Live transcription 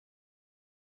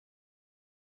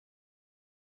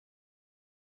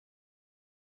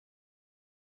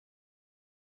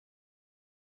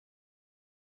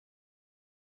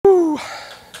Whew.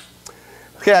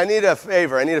 Okay, I need a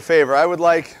favor. I would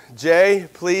like Jay,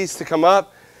 please, to come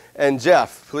up, and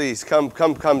Jeff, please, come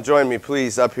join me,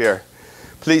 please, up here.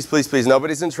 Please, please, please.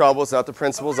 Nobody's in trouble. It's not the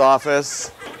principal's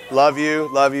office. Love you,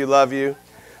 love you, love you,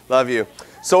 love you.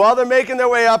 So while they're making their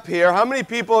way up here, how many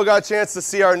people got a chance to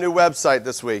see our new website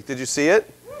this week? Did you see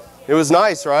it? It was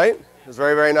nice, right? It was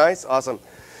very, very nice. Awesome.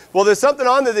 Well, there's something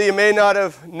on there that you may not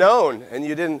have known, and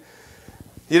you didn't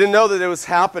know that it was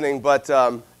happening, but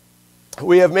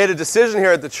we have made a decision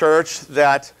here at the church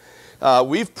that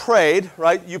we've prayed,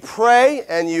 right? You pray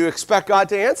and you expect God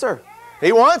to answer.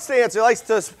 He wants to answer. He likes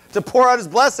to pour out his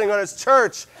blessing on his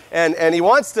church, and he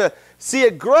wants to see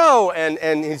it grow,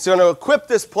 and he's going to equip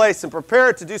this place and prepare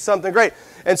it to do something great.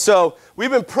 And so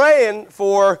we've been praying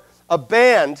for a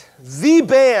band, the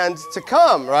band to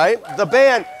come, right? The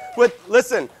band with,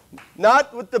 listen,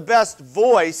 not with the best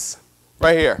voice,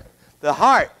 right here. The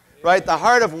heart, right? The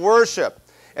heart of worship.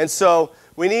 And so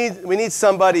we need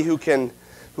somebody who can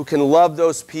love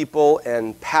those people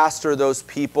and pastor those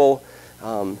people,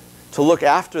 to look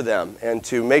after them and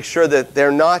to make sure that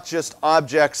they're not just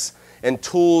objects and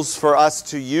tools for us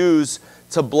to use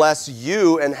to bless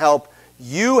you and help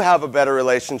you have a better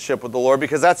relationship with the Lord,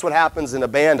 because that's what happens in a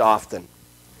band often.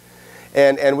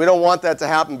 And we don't want that to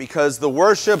happen, because the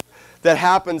worship that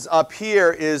happens up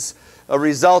here is a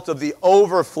result of the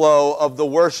overflow of the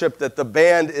worship that the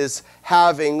band is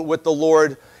having with the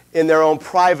Lord in their own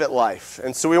private life.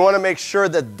 And so we want to make sure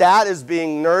that that is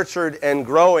being nurtured and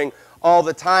growing all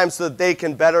the time so that they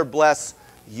can better bless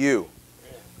you.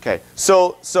 Okay,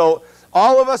 so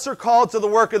all of us are called to the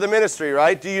work of the ministry,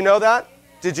 right? Do you know that?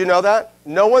 Did you know that?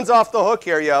 No one's off the hook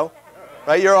here, yo.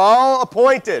 Right? You're all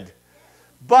appointed.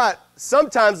 But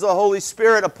sometimes the Holy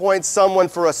Spirit appoints someone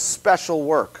for a special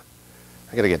work.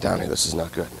 I got to get down here. This is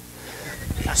not good.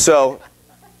 So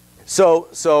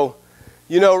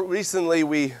you know, recently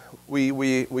we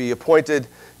appointed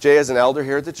Jay as an elder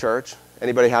here at the church.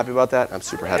 Anybody happy about that? I'm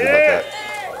super happy about that.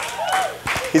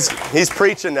 He's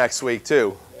preaching next week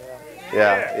too.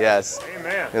 Yeah, yes.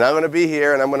 Amen. And I'm going to be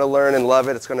here, and I'm going to learn and love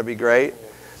it. It's going to be great.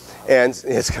 And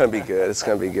it's going to be good. It's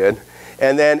going to be good.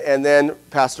 And then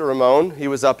Pastor Ramon, he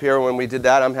was up here when we did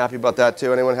that. I'm happy about that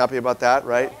too. Anyone happy about that,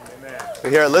 right? Amen.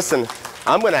 Here, listen,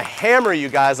 I'm going to hammer you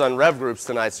guys on Rev groups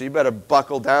tonight, so you better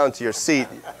buckle down to your seat.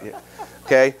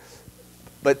 Okay?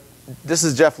 But this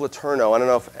is Jeff Letourneau. I don't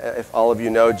know if all of you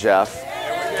know Jeff.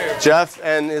 Jeff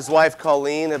and his wife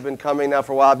Colleen have been coming now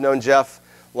for a while. I've known Jeff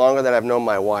longer than I've known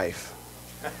my wife.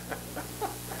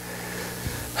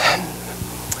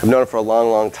 I've known him for a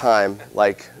long, long time,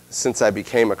 like since I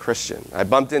became a Christian. I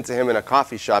bumped into him in a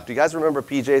coffee shop. Do you guys remember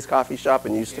PJ's Coffee Shop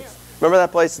in Houston? Remember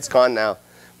that place? It's gone now.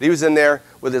 But he was in there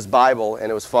with his Bible,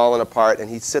 and it was falling apart, and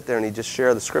he'd sit there and he'd just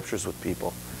share the scriptures with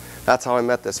people. That's how I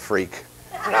met this freak.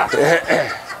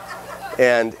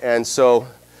 And so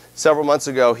several months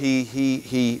ago,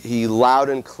 he loud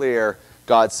and clear,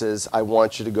 God says, I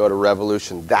want you to go to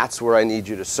Revolution. That's where I need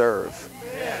you to serve.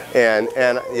 And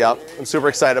yeah, I'm super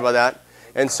excited about that.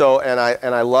 And so, and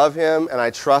I love him, and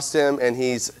I trust him, and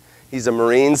he's a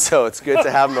Marine, so it's good to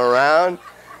have him around.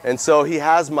 And so he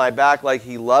has my back, like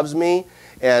he loves me,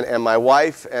 and my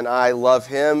wife and I love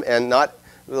him, and not,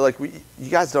 like, you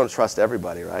guys don't trust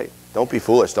everybody, right? Don't be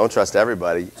foolish. Don't trust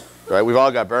everybody, right? We've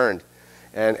all got burned.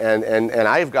 And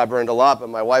I've got burned a lot, but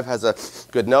my wife has a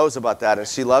good nose about that, and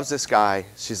she loves this guy.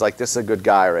 She's like, this is a good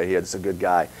guy right here. This is a good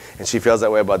guy. And she feels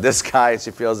that way about this guy, and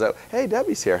she feels that, hey,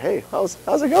 Debbie's here. Hey, how's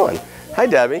it going? Hi,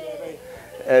 Debbie.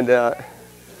 And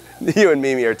you and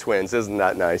Mimi are twins. Isn't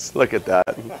that nice? Look at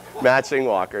that. Matching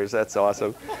walkers. That's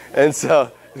awesome. And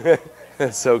so,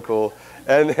 that's so cool.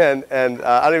 And I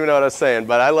don't even know what I was saying,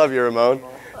 but I love you, Ramon.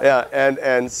 Yeah,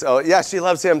 and so, yeah, she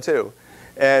loves him too.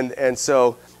 And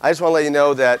so I just want to let you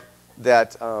know that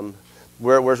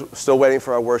we're still waiting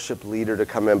for our worship leader to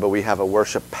come in, but we have a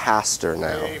worship pastor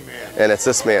now. Amen. And it's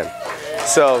this man.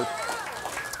 So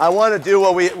I want to do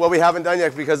what we haven't done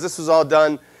yet, because this was all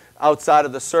done outside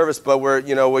of the service, but we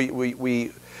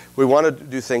want to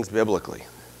do things biblically.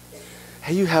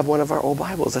 Hey, you have one of our old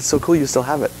Bibles. That's so cool. You still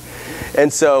have it.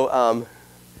 And so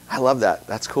I love that.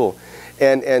 That's cool.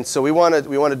 And so we want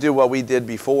to do what we did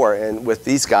before, and with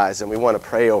these guys, and we want to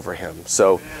pray over him.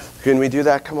 So can we do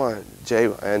that? Come on, Jay.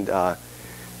 And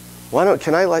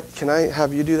can I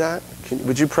have you do that?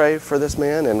 Would you pray for this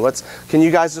man? And can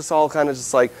you guys just all kind of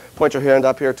just like point your hand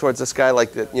up here towards this guy,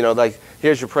 like that, like,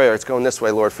 here's your prayer. It's going this way,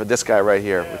 Lord, for this guy right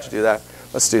here. Would you do that?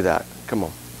 Let's do that. Come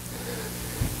on.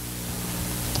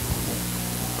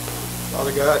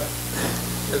 Father God,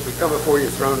 as we come before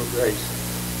your throne of grace,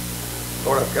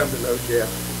 Lord, I've come to know Jeff.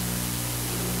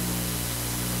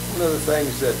 One of the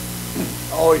things that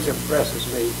always impresses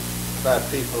me about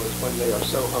people is when they are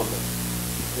so humble.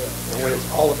 And when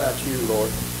it's all about you, Lord.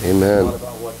 Amen. Not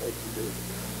about what they can do.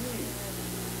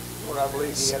 Lord, I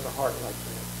believe he has a heart like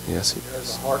that. Yes, he He has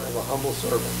does. the heart of a humble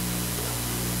servant.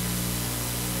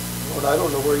 Lord, I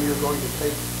don't know where you're going to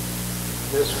take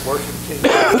this worship team,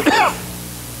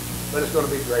 but it's going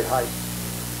to be great height.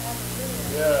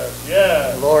 Yes,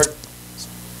 yes. Lord,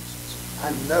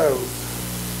 I know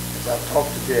as I've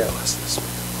talked to Jeff,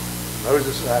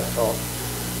 Moses and I talked,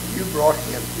 you brought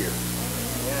him here.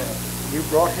 You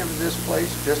brought him to this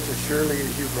place just as surely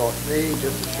as you brought me,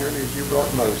 just as surely as you brought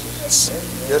Moses,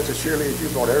 just as surely as you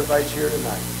brought everybody here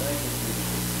tonight.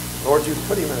 Lord, you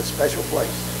put him in a special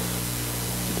place.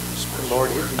 And Lord,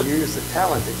 he can use the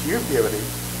talent that you've given him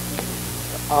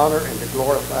to honor and to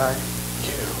glorify,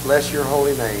 to bless your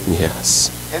holy name. Yes.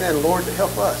 And then, Lord, to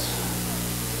help us,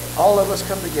 all of us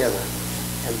come together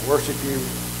and worship you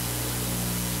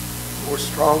more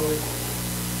strongly,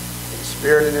 in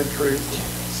spirit and in truth.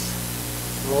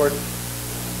 Lord,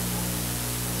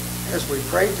 as we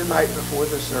pray tonight before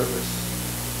the service,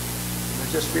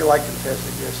 I just feel like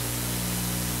confessing this.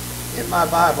 In my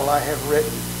Bible, I have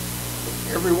written,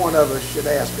 every one of us should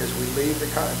ask as we leave the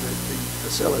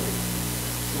facility,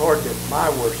 Lord, that my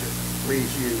worship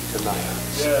please you tonight.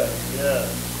 Yes, yes.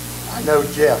 I know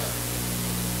Jeff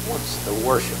wants the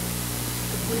worship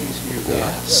to please you,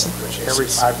 God, Yes. with every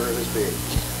fiber of his being.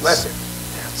 Bless him.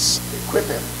 Yes. Equip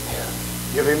him.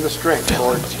 Give him the strength,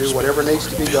 Lord, to do whatever needs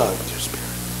to be done.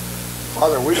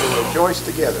 Father, we will rejoice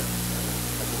together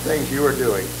at the things you are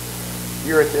doing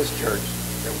here at this church,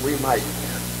 that we might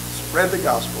spread the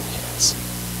gospel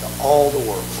to all the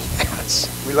world. Yes.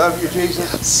 We love you,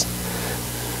 Jesus. Yes.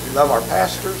 We love our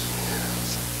pastors.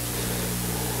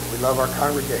 We love our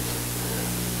congregation.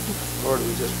 Lord,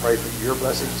 we just pray for your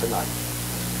blessings tonight.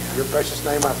 In your precious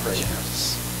name I pray.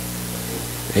 Yes.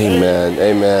 Amen.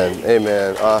 Amen.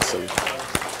 Amen. Awesome.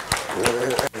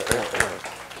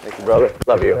 Thank you, brother.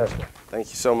 Love you. Thank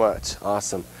you so much.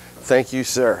 Awesome. Thank you,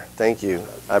 sir. Thank you.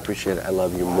 I appreciate it. I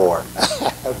love you more.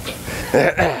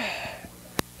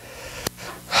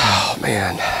 Oh,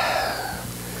 man.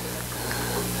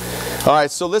 All right,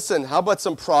 so listen, how about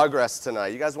some progress tonight?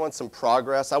 You guys want some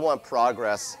progress? I want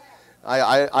progress.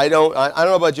 I don't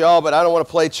know about y'all, but I don't want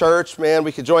to play church, man.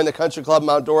 We could join the Country Club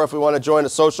Mount Dora if we want to join a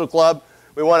social club.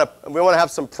 We want to have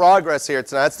some progress here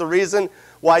tonight. That's the reason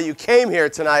why you came here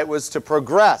tonight, was to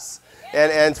progress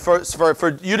and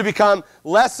for you to become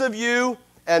less of you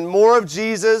and more of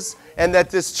Jesus, and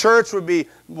that this church would be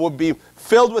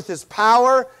filled with his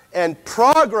power and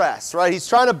progress, right? He's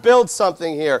trying to build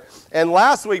something here. And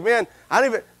last week, man,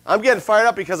 I'm getting fired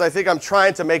up because I think I'm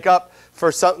trying to make up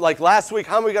for something. Like last week,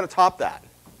 how are we going to top that?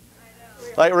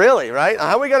 Like really, right?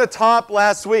 How are we going to top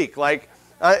last week? Like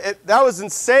that was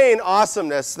insane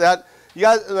awesomeness. That you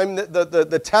guys, I mean,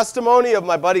 the testimony of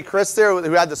my buddy Chris there,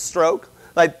 who had the stroke.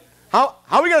 Like how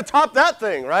are we going to top that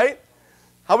thing, right?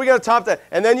 How are we going to top that?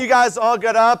 And then you guys all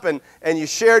got up and you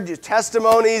shared your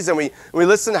testimonies, and we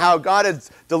listened to how God had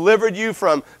delivered you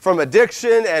from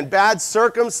addiction and bad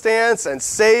circumstance, and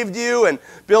saved you and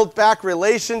built back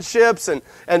relationships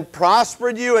and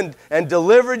prospered you and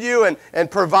delivered you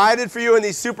and provided for you in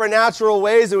these supernatural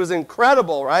ways. It was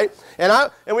incredible, right?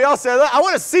 And we all said, I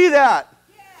want to see that.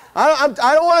 I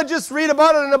don't want to just read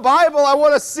about it in the Bible. I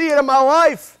want to see it in my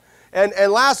life. And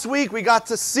last week we got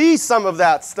to see some of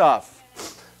that stuff.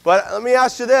 But let me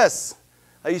ask you this.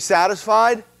 Are you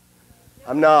satisfied?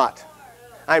 I'm not.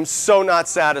 I'm so not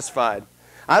satisfied.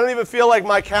 I don't even feel like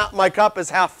my cup is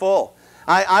half full.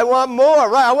 I want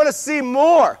more, right? I want to see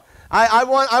more. I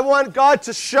want God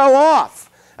to show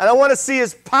off. And I want to see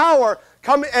his power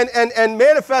come and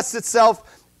manifest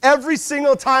itself every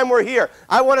single time we're here.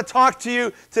 I want to talk to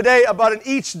you today about an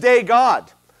each day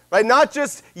God. Right? Not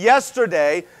just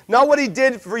yesterday, not what he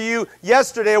did for you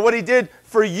yesterday, or what he did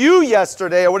for you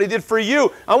yesterday, or what he did for you.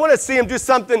 I want to see him do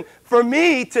something for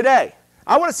me today.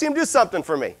 I want to see him do something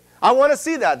for me. I want to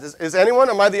see that. Is anyone,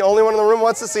 am I the only one in the room who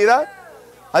wants to see that?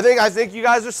 I think you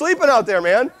guys are sleeping out there,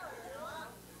 man.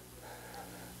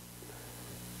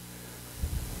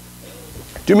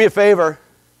 Do me a favor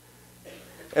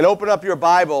and open up your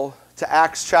Bible to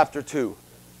Acts chapter 2.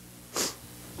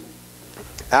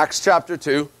 Acts chapter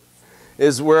 2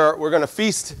 is where we're going to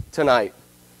feast tonight.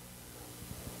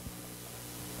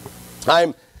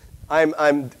 I'm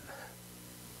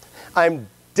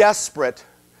desperate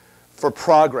for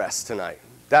progress tonight.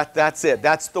 That's it.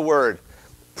 That's the word.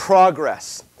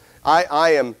 Progress.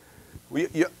 I'm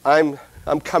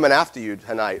coming after you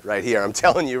tonight, right here. I'm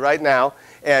telling you right now.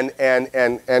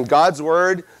 And God's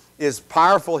word is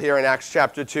powerful here in Acts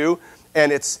chapter 2.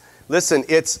 And it's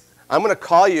I'm going to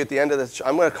call you at the end of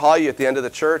the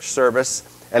church service,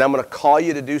 and I'm going to call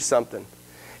you to do something.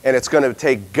 And it's going to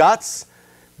take guts,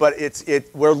 but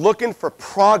we're looking for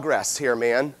progress here,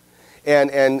 man.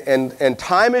 And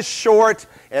time is short,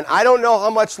 and I don't know how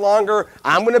much longer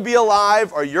I'm going to be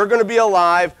alive or you're going to be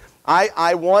alive.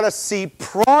 I want to see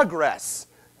progress.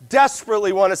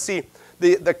 Desperately want to see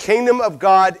the kingdom of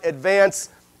God advance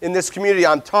in this community.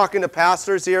 I'm talking to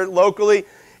pastors here locally,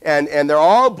 and they're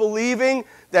all believing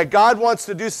that God wants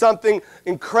to do something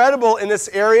incredible in this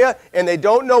area, and they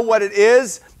don't know what it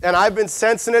is. And I've been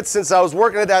sensing it since I was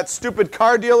working at that stupid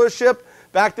car dealership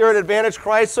back there at Advantage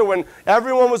Chrysler when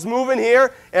everyone was moving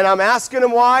here, and I'm asking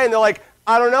them why, and they're like,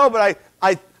 I don't know, but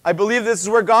I believe this is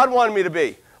where God wanted me to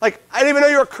be. Like, I didn't even know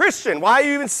you were a Christian. Why are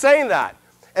you even saying that?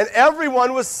 And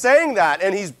everyone was saying that,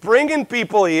 and he's bringing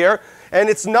people here, and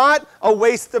it's not a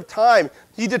waste of time.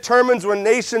 He determines when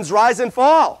nations rise and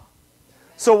fall.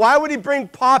 So why would he bring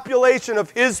population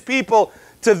of his people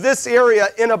to this area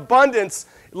in abundance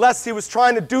lest he was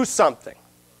trying to do something?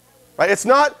 Right? It's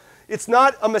not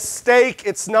a mistake.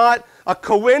 It's not a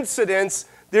coincidence.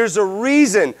 There's a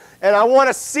reason, and I want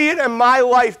to see it in my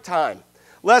lifetime.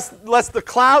 Lest the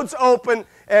clouds open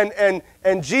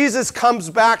and Jesus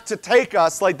comes back to take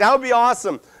us. Like, that would be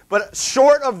awesome. But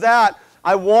short of that,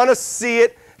 I want to see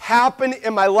it happen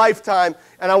in my lifetime,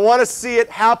 and I want to see it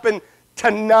happen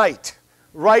tonight,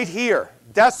 right here.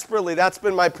 Desperately, that's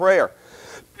been my prayer.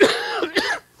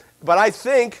 But I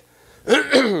think,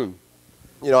 I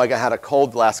had a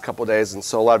cold the last couple of days, and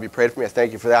so a lot of you prayed for me. I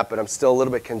thank you for that, but I'm still a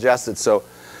little bit congested, so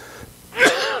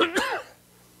I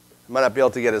might not be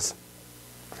able to get as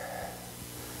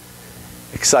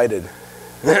excited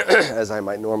as I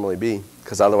might normally be,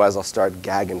 because otherwise I'll start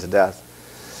gagging to death.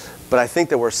 But I think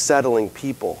that we're settling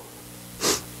people.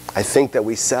 I think that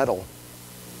we settle.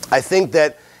 I think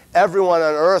that everyone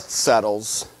on earth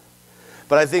settles.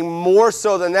 But I think more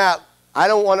so than that, I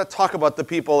don't want to talk about the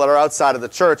people that are outside of the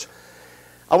church.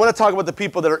 I want to talk about the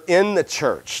people that are in the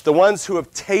church, the ones who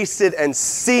have tasted and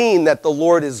seen that the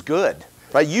Lord is good.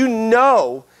 Right? You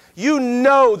know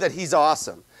that he's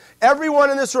awesome. Everyone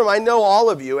in this room, I know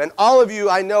all of you, and all of you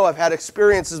I know have had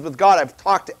experiences with God. I've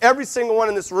talked to every single one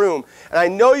in this room, and I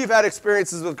know you've had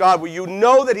experiences with God where you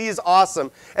know that he's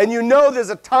awesome, and you know there's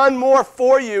a ton more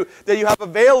for you that you have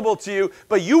available to you,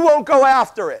 but you won't go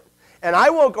after it. And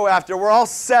I won't go after it. We're all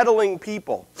settling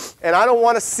people, and I don't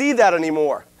want to see that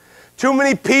anymore. Too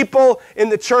many people in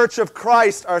the church of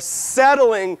Christ are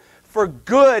settling for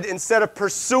good instead of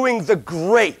pursuing the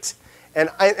great.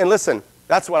 And listen,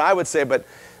 that's what I would say, but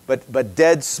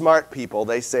dead smart people,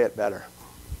 they say it better.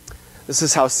 This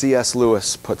is how C.S.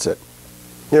 Lewis puts it.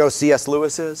 You know who C.S.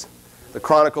 Lewis is? The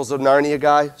Chronicles of Narnia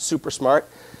guy, super smart.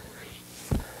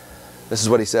 This is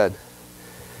what he said.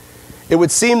 It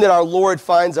would seem that our Lord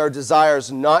finds our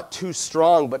desires not too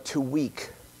strong, but too weak.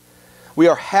 We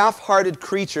are half-hearted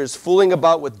creatures fooling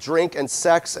about with drink and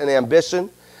sex and ambition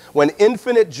when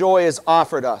infinite joy is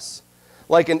offered us.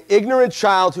 Like an ignorant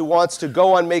child who wants to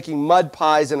go on making mud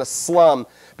pies in a slum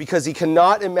because he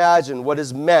cannot imagine what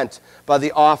is meant by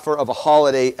the offer of a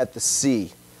holiday at the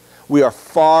sea. We are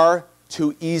far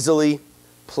too easily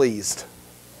pleased.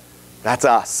 That's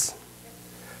us.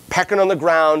 Pecking on the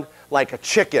ground like a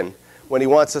chicken when he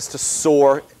wants us to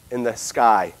soar in the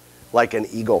sky like an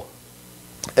eagle.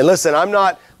 And listen, I'm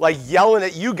not like yelling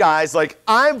at you guys like,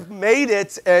 I've made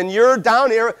it and you're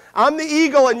down here. I'm the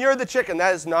eagle and you're the chicken.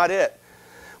 That is not it.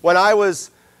 When I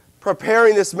was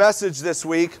preparing this message this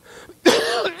week,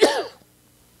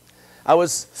 I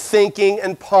was thinking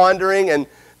and pondering, and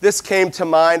this came to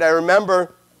mind. I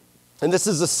remember, and this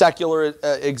is a secular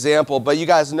example, but you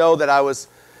guys know that I was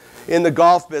in the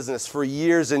golf business for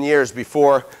years and years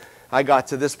before I got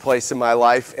to this place in my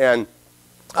life, and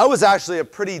I was actually a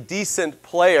pretty decent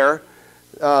player.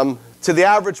 To the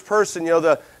average person,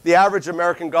 the average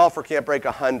American golfer can't break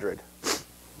 100. Did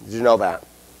you know that?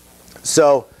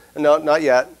 So, no, not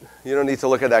yet. You don't need to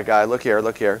look at that guy. Look here,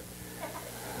 look here.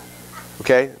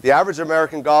 Okay? The average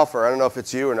American golfer, I don't know if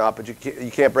it's you or not, but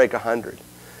you can't break 100.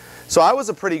 So I was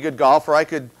a pretty good golfer. I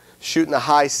could shoot in the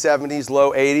high 70s,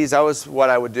 low 80s. That was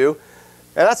what I would do.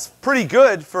 And that's pretty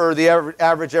good for the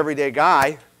average everyday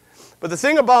guy. But the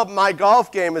thing about my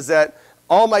golf game is that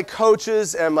all my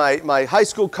coaches and my high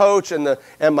school coach and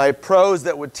my pros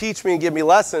that would teach me and give me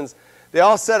lessons, they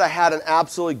all said I had an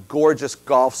absolutely gorgeous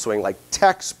golf swing, like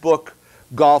textbook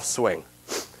golf swing.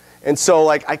 And so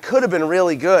like I could have been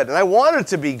really good, and I wanted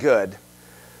to be good,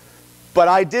 but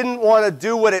I didn't want to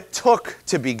do what it took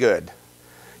to be good.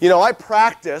 I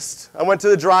practiced. I went to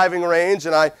the driving range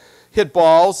and I hit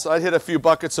balls. I'd hit a few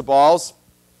buckets of balls.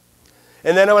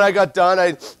 And then when I got done,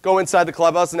 I'd go inside the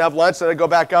clubhouse and have lunch, and I'd go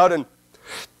back out and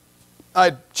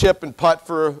I'd chip and putt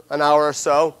for an hour or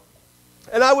so.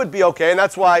 And I would be okay, and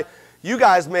that's why you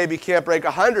guys maybe can't break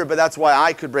 100, but that's why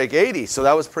I could break 80, so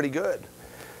that was pretty good.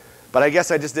 But I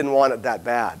guess I just didn't want it that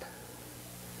bad.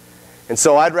 And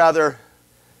so I'd rather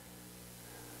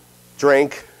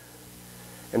drink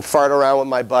and fart around with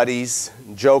my buddies,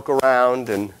 and joke around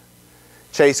and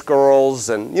chase girls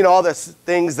and, you know, all the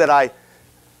things that I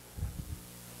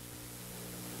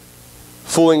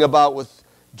fooling about with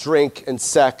drink and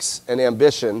sex and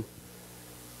ambition,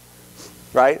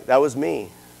 right? That was me.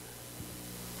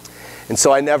 And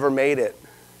so I never made it.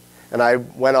 And I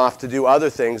went off to do other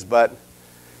things, but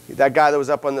that guy that was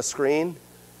up on the screen,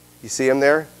 you see him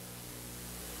there?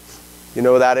 You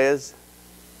know who that is?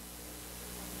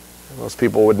 Most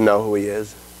people wouldn't know who he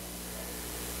is.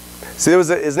 See,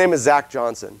 his name is Zach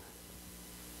Johnson.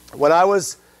 When I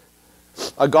was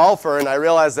a golfer and I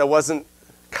realized I wasn't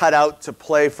cut out to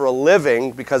play for a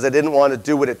living because I didn't want to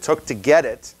do what it took to get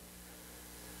it,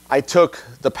 I took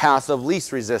the path of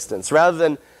least resistance. Rather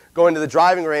than going to the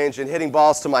driving range and hitting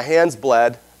balls till my hands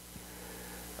bled,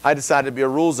 I decided to be a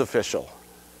rules official.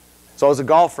 So I was a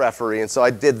golf referee, and so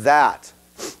I did that.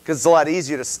 Because it's a lot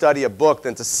easier to study a book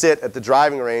than to sit at the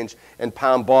driving range and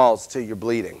pound balls till you're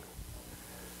bleeding.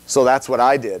 So that's what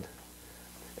I did.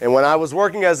 And when I was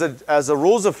working as a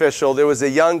rules official, there was a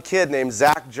young kid named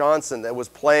Zach Johnson that was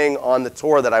playing on the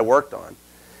tour that I worked on.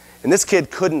 And this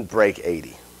kid couldn't break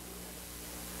 80.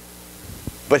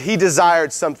 But he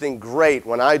desired something great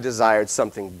when I desired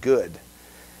something good.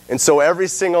 And so every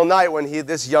single night when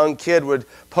this young kid would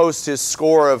post his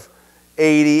score of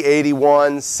 80,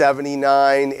 81,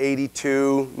 79,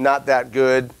 82, not that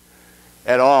good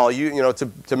at all. You know,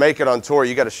 to make it on tour,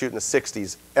 you got to shoot in the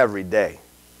 60s every day.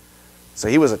 So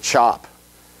he was a chop,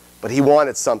 but he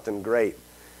wanted something great.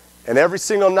 And every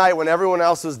single night when everyone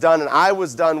else was done and I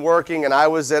was done working and I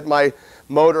was at my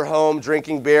motorhome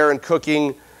drinking beer and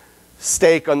cooking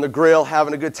steak on the grill,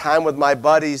 having a good time with my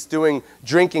buddies, doing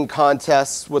drinking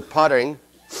contests with putting,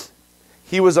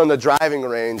 he was on the driving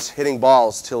range hitting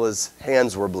balls till his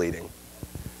hands were bleeding.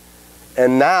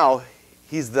 And now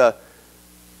he's the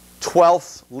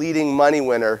 12th leading money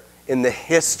winner in the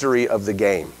history of the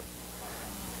game.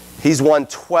 He's won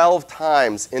 12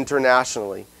 times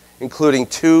internationally, including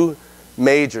 2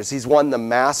 majors. He's won the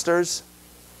Masters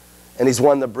and he's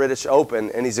won the British Open,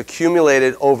 and he's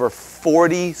accumulated over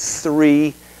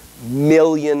 $43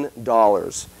 million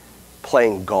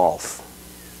playing golf.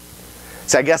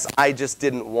 So I guess I just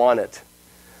didn't want it,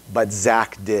 but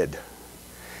Zach did.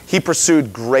 He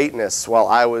pursued greatness while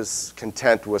I was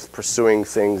content with pursuing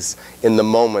things in the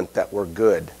moment that were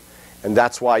good. And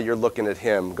that's why you're looking at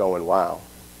him going, wow.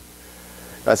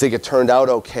 I think it turned out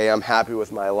okay. I'm happy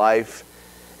with my life.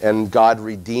 And God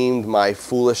redeemed my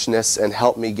foolishness and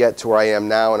helped me get to where I am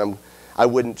now. And I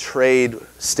wouldn't trade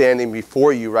standing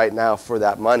before you right now for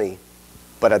that money.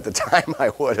 But at the time, I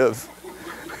would have.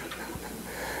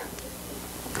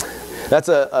 That's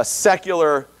a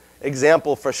secular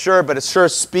example for sure, but it sure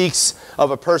speaks of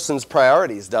a person's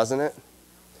priorities, doesn't it?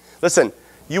 Listen,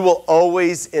 you will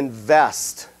always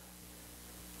invest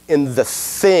in the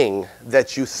thing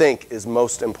that you think is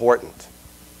most important.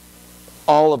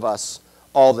 All of us,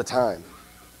 all the time.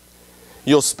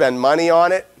 You'll spend money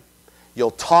on it.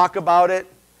 You'll talk about it.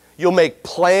 You'll make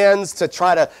plans to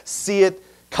try to see it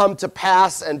come to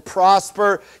pass and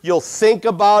prosper. You'll think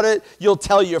about it. You'll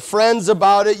tell your friends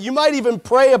about it. You might even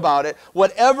pray about it.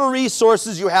 Whatever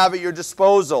resources you have at your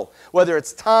disposal, whether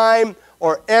it's time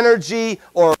or energy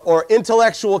or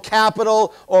intellectual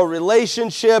capital or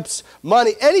relationships,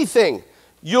 money, anything,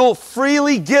 you'll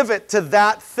freely give it to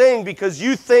that thing because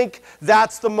you think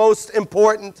that's the most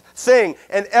important thing.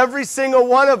 And every single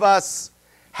one of us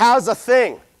has a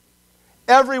thing.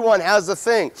 Everyone has a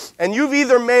thing. And you've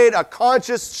either made a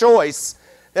conscious choice,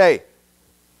 hey,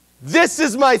 this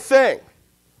is my thing.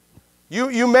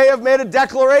 You may have made a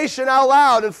declaration out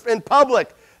loud in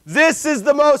public. This is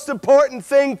the most important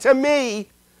thing to me.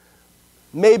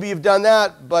 Maybe you've done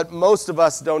that, but most of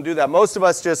us don't do that. Most of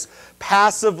us just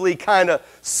passively kind of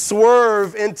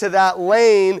swerve into that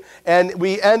lane, and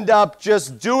we end up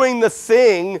just doing the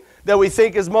thing that we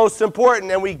think is most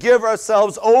important, and we give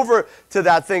ourselves over to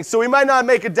that thing. So we might not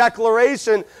make a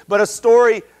declaration, but a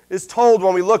story is told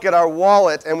when we look at our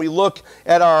wallet and we look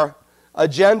at our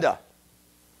agenda.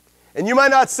 And you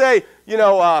might not say,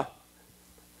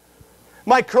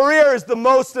 my career is the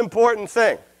most important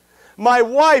thing. My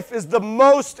wife is the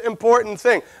most important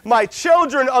thing. My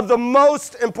children are the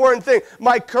most important thing.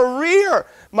 My career,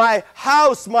 my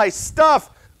house, my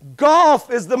stuff, golf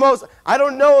is the most. I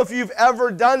don't know if you've ever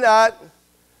done that,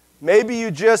 maybe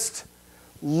you just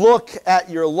look at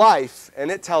your life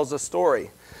and it tells a story,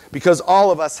 because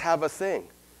all of us have a thing.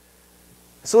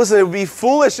 So listen, it would be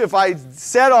foolish if I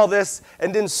said all this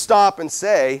and didn't stop and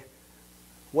say,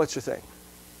 what's your thing?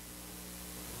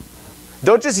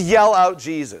 Don't just yell out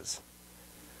Jesus.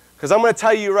 Because I'm going to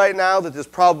tell you right now that there's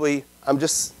probably, I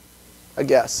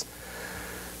guess,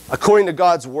 according to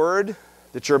God's word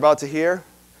that you're about to hear,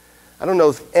 I don't know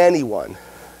if anyone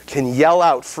can yell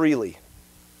out freely,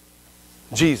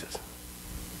 Jesus.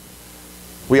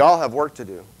 We all have work to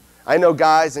do. I know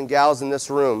guys and gals in this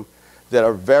room that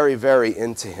are very, very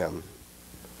into him.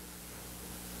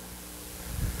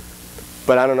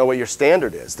 But I don't know what your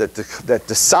standard is that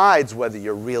decides whether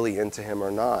you're really into him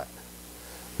or not.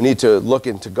 We need to look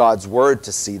into God's word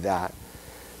to see that.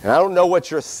 And I don't know what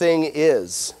your thing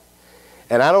is.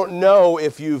 And I don't know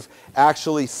if you've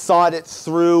actually thought it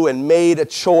through and made a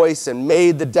choice and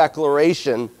made the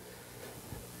declaration.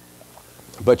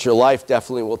 But your life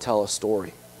definitely will tell a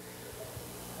story.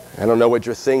 I don't know what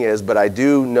your thing is, but I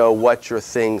do know what your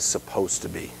thing's supposed to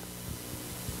be.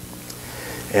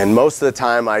 And most of the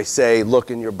time I say,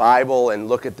 look in your Bible and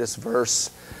look at this verse.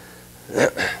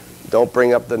 Don't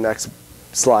bring up the next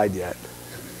slide yet.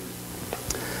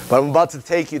 But I'm about to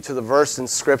take you to the verse in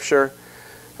Scripture.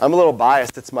 I'm a little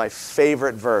biased. It's my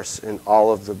favorite verse in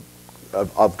all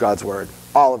of God's Word.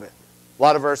 All of it. A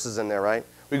lot of verses in there, right?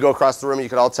 We go across the room. You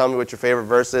could all tell me what your favorite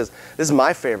verse is. This is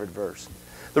my favorite verse.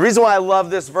 The reason why I love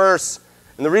this verse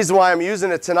and the reason why I'm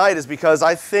using it tonight is because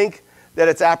I think that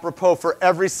it's apropos for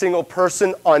every single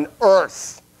person on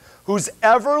earth who's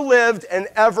ever lived and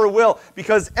ever will.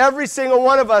 Because every single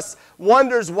one of us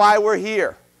wonders why we're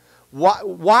here.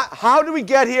 How do we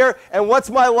get here, and what's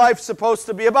my life supposed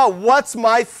to be about? What's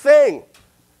my thing?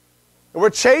 And we're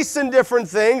chasing different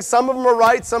things. Some of them are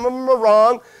right, some of them are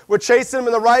wrong. We're chasing them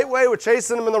in the right way, we're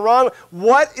chasing them in the wrong.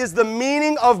 What is the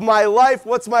meaning of my life?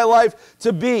 What's my life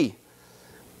to be?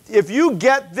 If you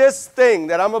get this thing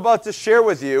that I'm about to share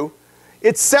with you,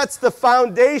 it sets the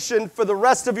foundation for the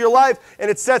rest of your life, and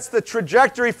it sets the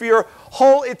trajectory for your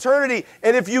whole eternity.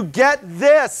 And if you get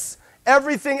this,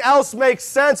 everything else makes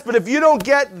sense. But if you don't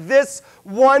get this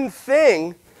one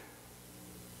thing,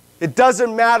 it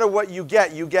doesn't matter what you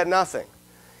get nothing.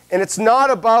 And it's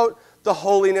not about the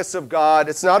holiness of God.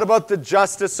 It's not about the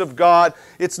justice of God.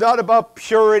 It's not about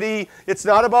purity. It's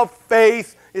not about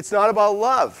faith. It's not about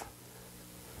love.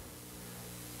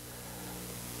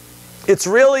 It's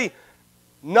really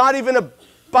not even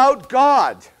about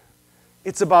God.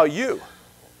 It's about you.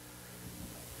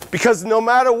 Because no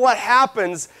matter what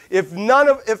happens, if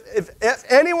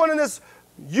anyone in this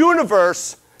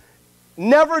universe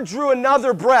never drew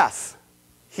another breath,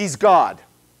 he's God.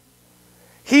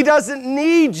 He doesn't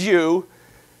need you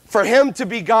for him to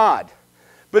be God.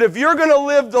 But if you're going to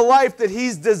live the life that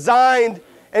he's designed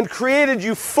and created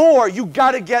you for, you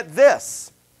got to get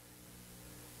this.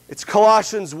 It's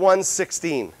Colossians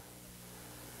 1:16.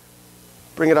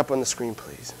 Bring it up on the screen,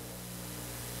 please.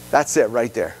 That's it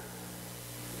right there.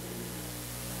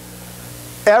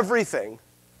 Everything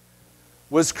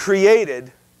was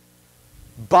created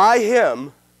by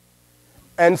him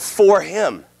and for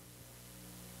him.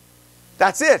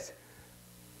 That's it.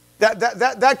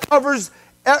 That covers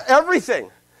everything.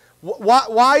 Why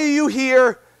are you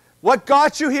here? What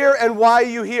got you here? And why are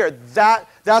you here?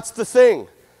 That's the thing.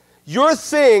 Your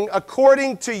thing,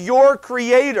 according to your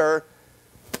Creator,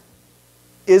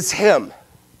 is him.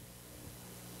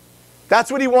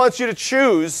 That's what he wants you to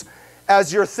choose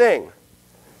as your thing.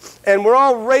 And we're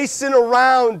all racing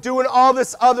around doing all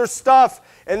this other stuff,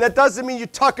 and that doesn't mean you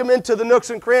tuck them into the nooks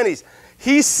and crannies.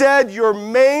 He said your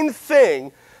main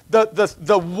thing,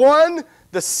 the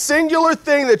singular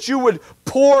thing that you would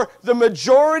pour the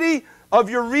majority of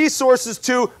your resources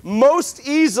to most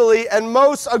easily and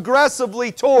most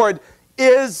aggressively toward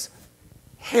is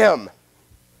him.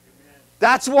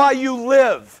 That's why you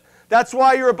live. That's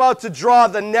why you're about to draw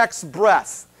the next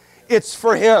breath. It's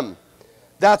for him.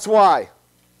 That's why.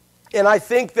 And I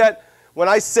think that when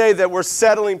I say that we're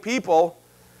settling people,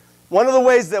 one of the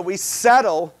ways that we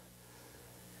settle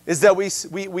is that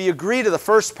we agree to the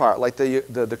first part, like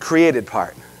the created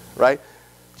part, right?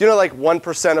 Do you know like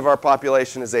 1% of our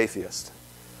population is atheist?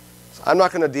 So I'm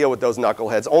not going to deal with those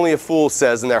knuckleheads. Only a fool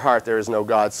says in their heart there is no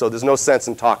God, so there's no sense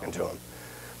in talking to them.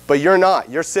 But you're not.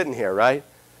 You're sitting here, right?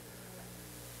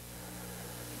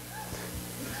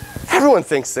 Everyone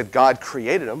thinks that God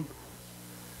created them.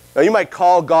 Now, you might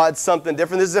call God something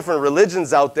different. There's different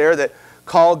religions out there that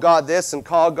call God this and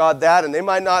call God that, and they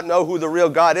might not know who the real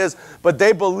God is, but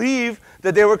they believe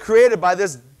that they were created by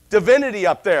this divinity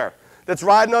up there that's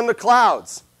riding on the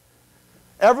clouds.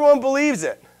 Everyone believes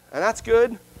it, and that's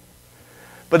good.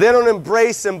 but they don't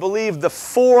embrace and believe the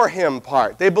for him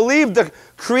part. They believe the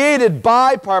created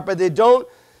by part, but they don't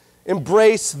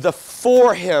embrace the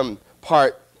for him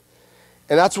part.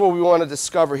 And that's what we want to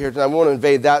discover here tonight. We want to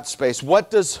invade that space.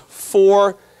 What does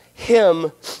for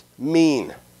him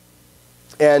mean?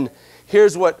 And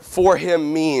here's what for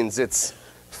him means. It's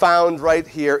found right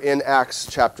here in Acts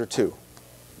chapter 2.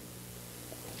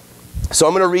 So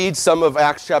I'm going to read some of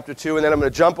Acts chapter 2, and then I'm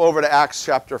going to jump over to Acts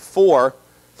chapter 4,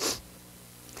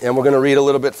 and we're going to read a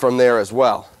little bit from there as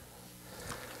well.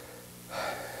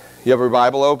 You have your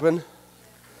Bible open?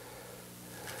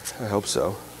 I hope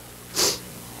so.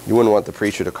 You wouldn't want the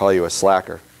preacher to call you a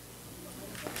slacker.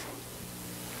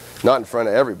 Not in front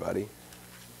of everybody.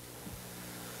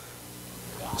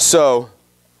 So,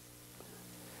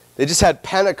 they just had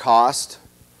Pentecost.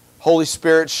 Holy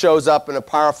Spirit shows up in a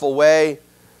powerful way.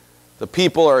 The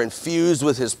people are infused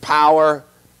with his power.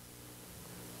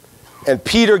 And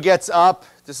Peter gets up.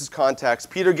 This is context.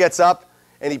 Peter gets up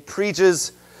and he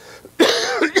preaches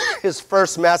his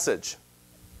first message.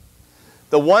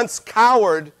 The once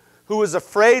coward who was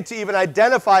afraid to even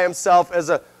identify himself as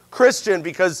a Christian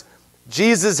because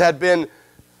Jesus had been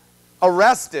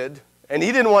arrested and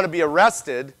he didn't want to be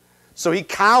arrested, so he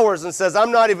cowers and says,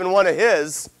 I'm not even one of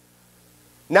his.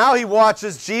 Now he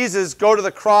watches Jesus go to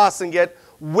the cross and get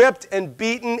whipped and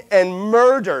beaten and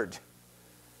murdered.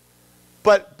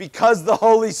 But because the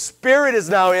Holy Spirit is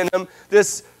now in him,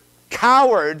 this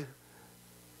coward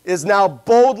is now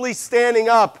boldly standing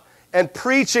up and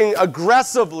preaching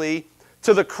aggressively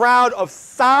to the crowd of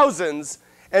thousands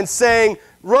and saying,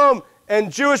 Rome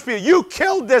and Jewish people, you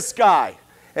killed this guy,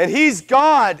 and he's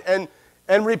God, and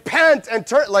repent and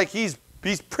turn. Like he's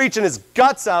preaching his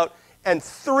guts out, and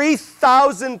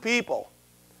 3,000 people.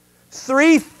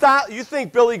 3,000. You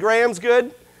think Billy Graham's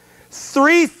good?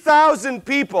 3,000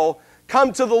 people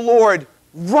come to the Lord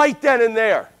right then and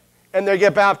there, and they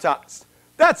get baptized.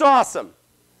 That's awesome.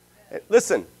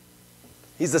 Listen,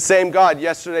 he's the same God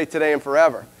yesterday, today, and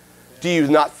forever. Do you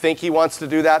not think he wants to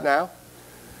do that now?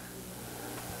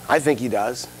 I think he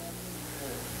does.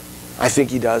 I think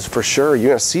he does for sure. You're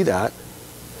going to see that.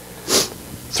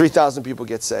 3,000 people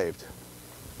get saved.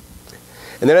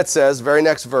 And then it says, very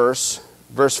next verse,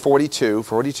 verse 42,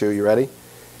 you ready?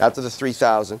 After the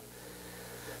 3,000.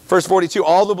 Verse 42,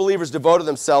 all the believers devoted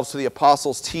themselves to the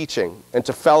apostles' teaching and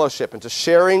to fellowship and to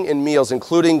sharing in meals,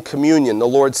 including communion, the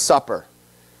Lord's Supper,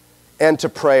 and to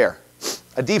prayer.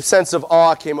 A deep sense of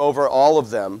awe came over all of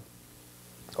them,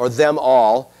 or them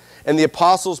all, and the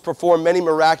apostles performed many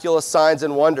miraculous signs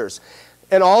and wonders.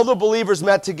 And all the believers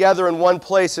met together in one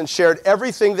place and shared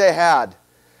everything they had.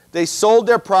 They sold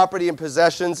their property and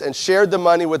possessions and shared the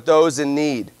money with those in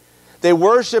need. They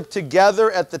worshiped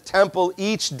together at the temple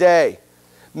each day,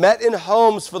 met in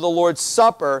homes for the Lord's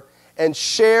Supper, and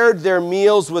shared their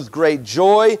meals with great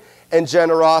joy and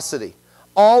generosity,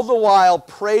 all the while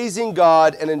praising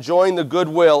God and enjoying the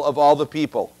goodwill of all the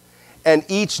people. And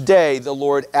each day the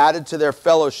Lord added to their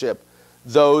fellowship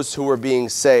those who were being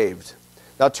saved.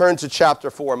 Now turn to chapter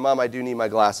 4. Mom, I do need my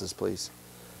glasses, please.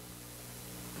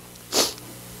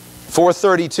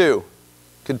 4:32.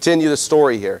 Continue the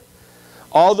story here.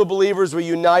 All the believers were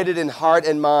united in heart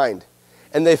and mind,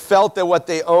 and they felt that what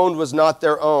they owned was not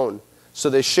their own, so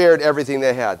they shared everything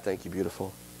they had. Thank you,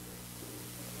 beautiful.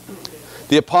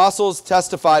 The apostles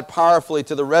testified powerfully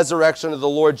to the resurrection of the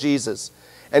Lord Jesus,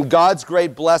 and God's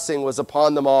great blessing was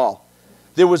upon them all.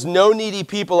 There was no needy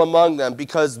people among them,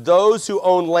 because those who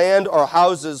owned land or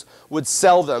houses would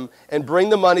sell them and bring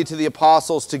the money to the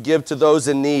apostles to give to those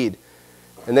in need.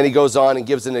 And then he goes on and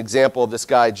gives an example of this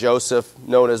guy, Joseph,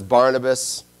 known as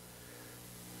Barnabas.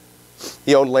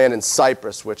 He owned land in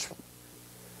Cyprus, which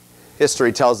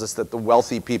history tells us that the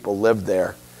wealthy people lived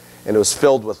there. And it was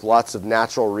filled with lots of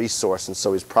natural resource, and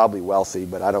so he's probably wealthy,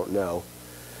 but I don't know.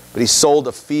 But he sold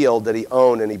a field that he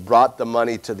owned, and he brought the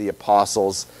money to the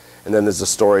apostles. And then there's a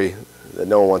story that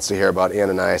no one wants to hear about,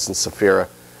 Ananias and Sapphira,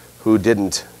 who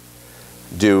didn't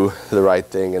do the right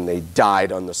thing, and they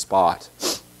died on the spot.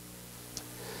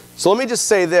 So let me just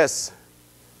say this.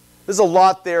 There's a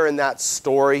lot there in that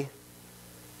story.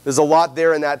 There's a lot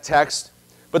there in that text.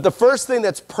 But the first thing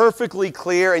that's perfectly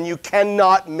clear, and you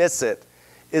cannot miss it,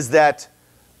 is that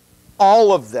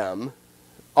all of them,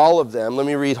 let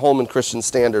me read Holman Christian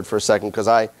Standard for a second, because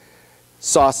I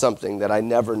saw something that I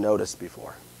never noticed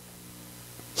before.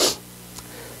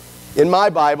 In my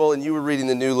Bible, and you were reading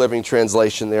the New Living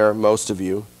Translation there, most of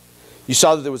you, you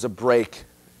saw that there was a break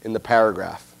in the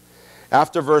paragraph.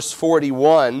 After verse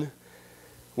 41,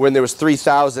 when there was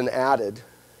 3,000 added,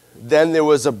 then there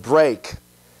was a break.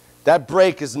 That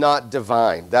break is not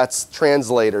divine. That's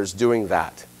translators doing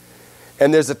that.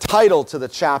 And there's a title to the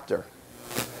chapter,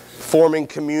 forming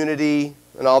community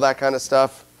and all that kind of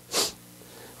stuff.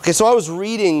 Okay, so I was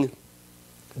reading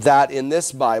that in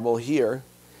this Bible here,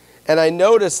 and I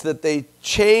noticed that they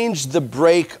changed the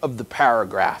break of the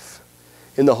paragraph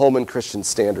in the Holman Christian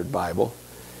Standard Bible.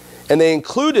 And they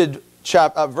included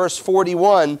verse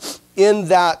 41 in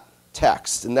that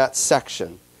text, in that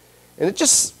section. And it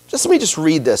just let me just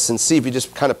read this and see if you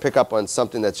just kind of pick up on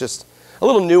something that's just a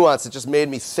little nuance that just made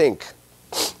me think.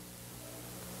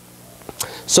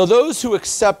 So those who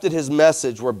accepted his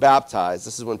message were baptized.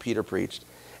 This is when Peter preached.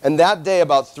 And that day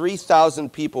about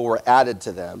 3,000 people were added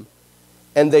to them,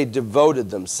 and they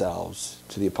devoted themselves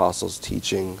to the apostles'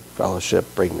 teaching, fellowship,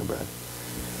 breaking of bread.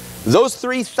 Those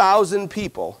 3,000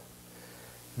 people,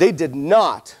 they did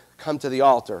not come to the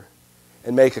altar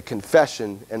and make a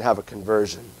confession and have a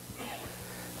conversion.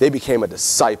 They became a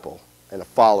disciple and a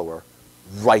follower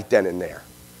right then and there.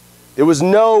 There was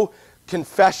no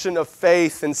confession of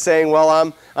faith and saying,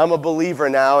 well, I'm a believer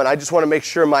now and I just want to make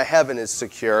sure my heaven is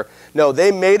secure. No,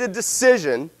 they made a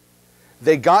decision,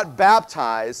 they got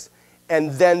baptized,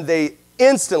 and then they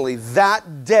instantly,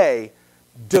 that day,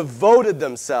 devoted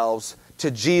themselves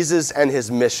to Jesus and his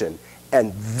mission.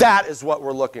 And that is what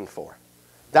we're looking for.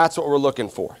 That's what we're looking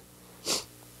for.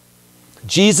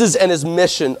 Jesus and his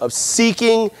mission of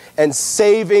seeking and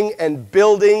saving and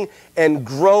building and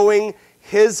growing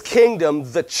his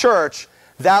kingdom, the church,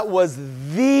 that was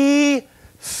the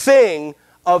thing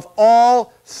of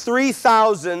all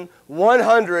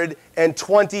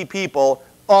 3,120 people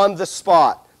on the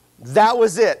spot. That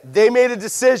was it. They made a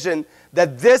decision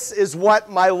that this is what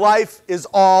my life is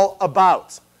all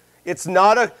about. It's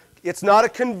not a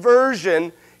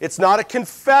conversion. It's not a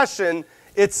confession.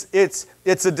 It's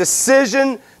a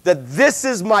decision that this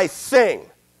is my thing.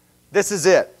 This is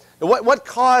it. And what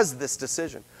caused this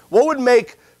decision? What would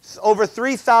make over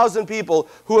 3,000 people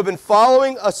who have been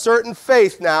following a certain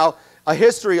faith now, a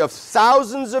history of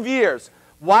thousands of years,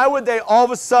 why would they all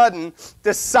of a sudden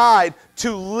decide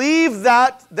to leave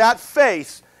that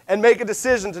faith and make a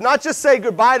decision to not just say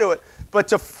goodbye to it, but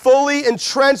to fully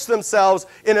entrench themselves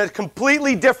in a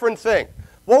completely different thing?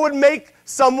 What would make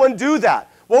someone do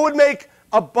that? What would make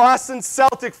a Boston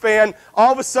Celtic fan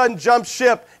all of a sudden jump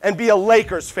ship and be a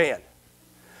Lakers fan?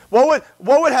 What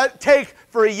would it take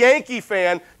for a Yankee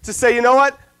fan to say, you know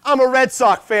what, I'm a Red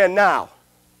Sox fan now?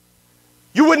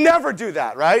 You would never do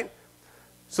that, right?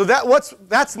 So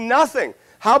that's nothing.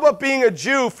 How about being a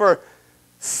Jew for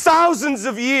thousands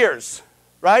of years,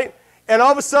 right? And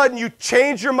all of a sudden you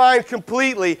change your mind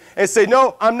completely and say,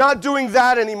 no, I'm not doing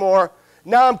that anymore.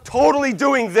 Now I'm totally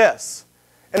doing this.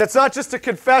 And it's not just a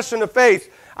confession of faith.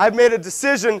 I've made a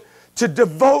decision to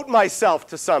devote myself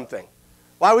to something.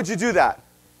 Why would you do that?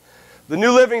 The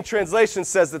New Living Translation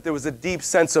says that there was a deep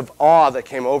sense of awe that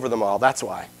came over them all. That's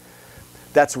why.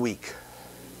 That's weak.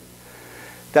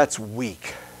 That's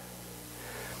weak.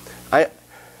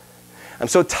 I'm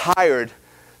so tired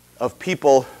of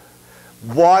people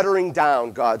watering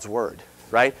down God's word,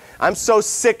 right? I'm so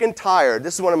sick and tired.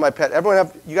 This is one of my pet.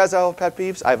 You guys have pet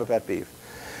peeves? I have a pet peeve.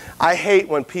 I hate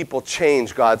when people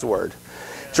change God's word.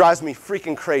 It drives me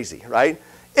freaking crazy, right?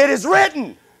 It is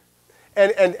written.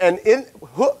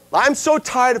 I'm so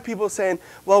tired of people saying,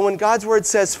 well, when God's word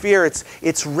says fear,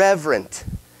 it's reverent.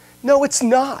 No, it's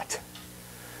not.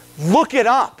 Look it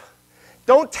up.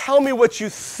 Don't tell me what you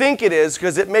think it is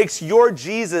because it makes your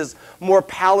Jesus more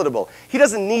palatable. He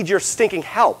doesn't need your stinking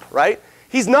help, right?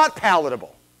 He's not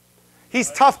palatable.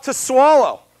 He's tough to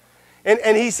swallow. And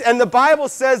the Bible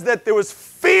says that there was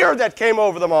fear that came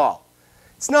over them all.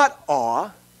 It's not awe.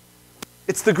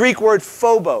 It's the Greek word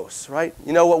phobos, right?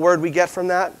 You know what word we get from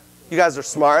that? You guys are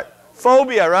smart.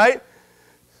 Phobia, right?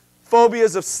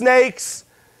 Phobias of snakes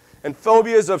and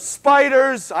phobias of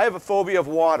spiders. I have a phobia of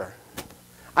water.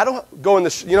 I don't go in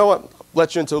the, you know what? I'll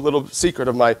let you into a little secret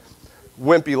of my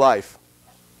wimpy life.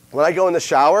 When I go in the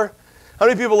shower, how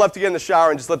many people love to get in the shower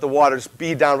and just let the water just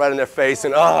bead down right in their face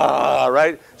and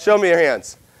right? Show me your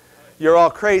hands. You're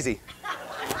all crazy.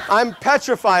 I'm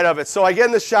petrified of it. So I get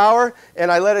in the shower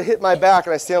and I let it hit my back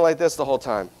and I stand like this the whole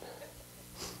time.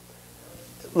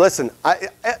 Listen, I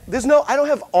don't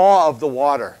have awe of the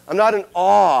water. I'm not in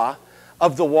awe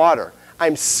of the water.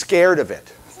 I'm scared of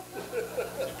it.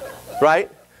 Right?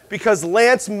 Because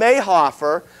Lance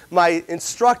Mayhofer, my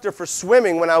instructor for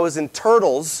swimming when I was in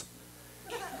Turtles,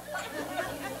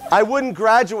 I wouldn't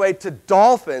graduate to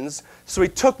dolphins, so he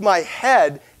took my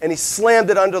head and he slammed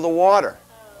it under the water.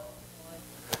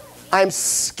 I'm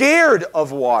scared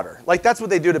of water. Like, that's what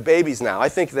they do to babies now. I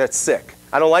think that's sick.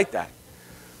 I don't like that.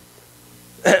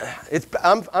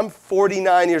 I'm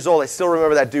 49 years old. I still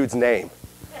remember that dude's name.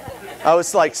 I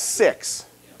was like 6,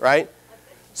 right?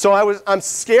 So I'm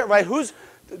scared, right?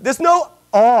 There's no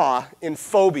awe in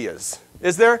phobias,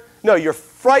 is there? No, you're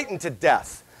frightened to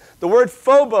death. The word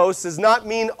phobos does not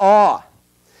mean awe.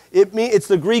 It's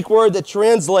the Greek word that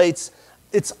translates,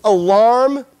 it's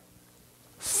alarm,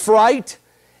 fright,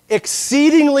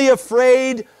 exceedingly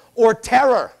afraid, or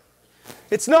terror.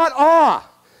 It's not awe.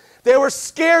 They were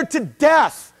scared to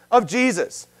death of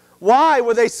Jesus. Why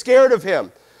were they scared of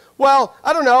him? Well,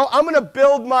 I don't know. I'm going to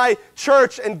build my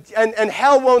church and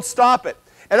hell won't stop it.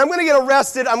 And I'm going to get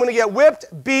arrested. I'm going to get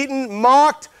whipped, beaten,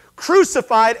 mocked,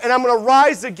 crucified, and I'm going to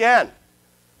rise again.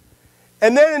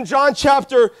 And then in John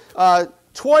chapter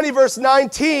 20, verse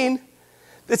 19,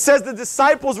 it says the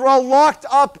disciples were all locked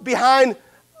up behind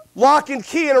lock and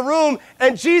key in a room,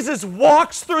 and Jesus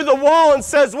walks through the wall and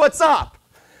says, "What's up?"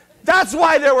 That's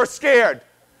why they were scared.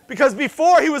 Because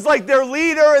before he was like their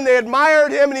leader and they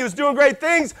admired him and he was doing great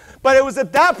things, but it was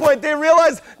at that point they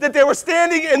realized that they were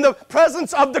standing in the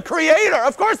presence of the Creator.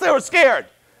 Of course they were scared.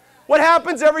 What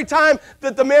happens every time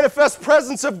that the manifest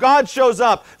presence of God shows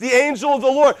up? The angel of the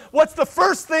Lord. What's the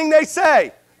first thing they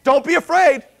say? Don't be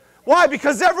afraid. Why?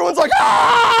 Because everyone's like,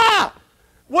 ah!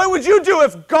 What would you do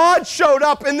if God showed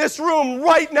up in this room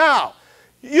right now?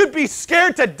 You'd be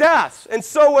scared to death, and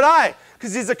so would I,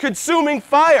 because he's a consuming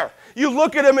fire. You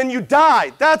look at him and you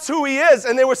die. That's who he is.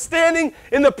 And they were standing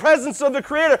in the presence of the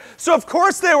Creator. So of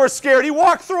course they were scared. He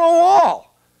walked through a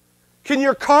wall. Can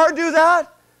your car do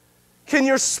that? Can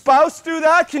your spouse do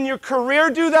that? Can your career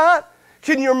do that?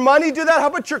 Can your money do that? How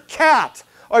about your cat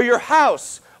or your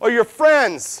house or your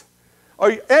friends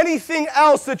or anything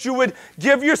else that you would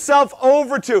give yourself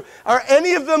over to? Are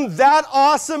any of them that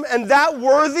awesome and that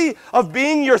worthy of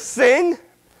being your thing?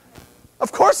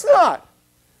 Of course not.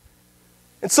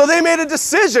 And so they made a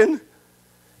decision,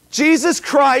 Jesus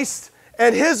Christ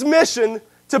and his mission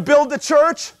to build the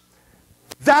church,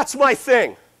 that's my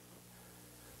thing.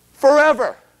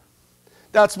 Forever.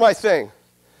 That's my thing.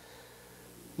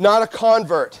 Not a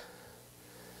convert,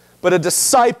 but a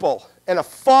disciple and a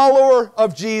follower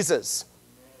of Jesus.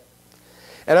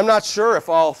 And I'm not sure if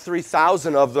all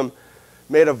 3,000 of them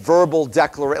made a verbal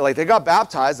declaration. Like, they got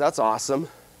baptized, that's awesome.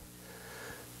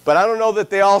 But I don't know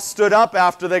that they all stood up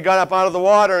after they got up out of the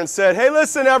water and said, hey,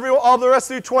 listen, all the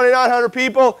rest of you 2,900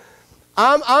 people,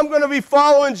 I'm going to be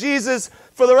following Jesus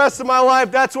for the rest of my life.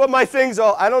 That's what my thing's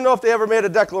all. I don't know if they ever made a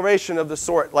declaration of the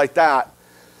sort like that.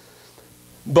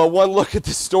 But one look at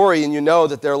the story and you know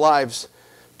that their lives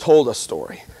told a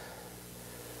story.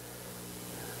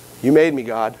 You made me,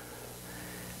 God.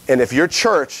 And if your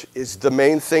church is the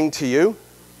main thing to you,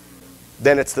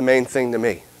 then it's the main thing to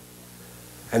me.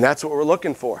 And that's what we're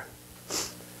looking for.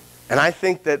 And I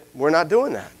think that we're not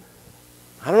doing that.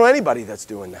 I don't know anybody that's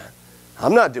doing that.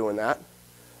 I'm not doing that.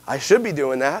 I should be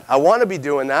doing that. I want to be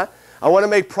doing that. I want to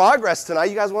make progress tonight.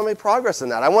 You guys want to make progress in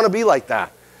that. I want to be like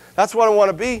that. That's what I want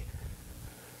to be.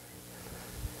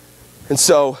 And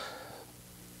so,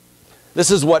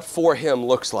 this is what for him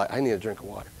looks like. I need a drink of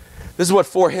water. This is what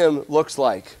for him looks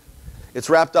like. It's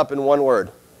wrapped up in one word.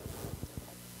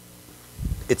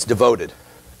 It's devoted.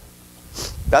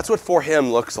 That's what for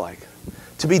him looks like.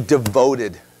 To be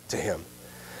devoted to him.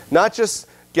 Not just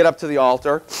get up to the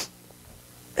altar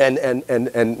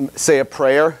and say a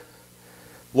prayer.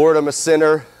 Lord, I'm a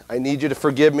sinner. I need you to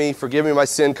forgive me. Forgive me my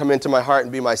sin. Come into my heart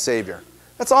and be my Savior.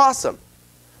 That's awesome.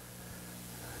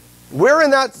 Where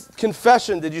in that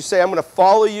confession did you say, I'm going to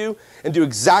follow you and do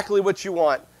exactly what you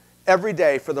want every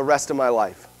day for the rest of my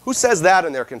life? Who says that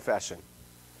in their confession?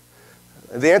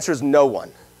 The answer is no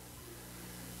one.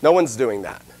 No one's doing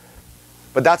that.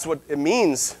 But that's what it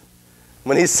means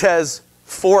when he says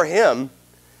for him,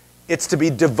 it's to be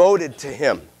devoted to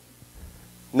him,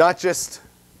 not just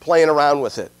playing around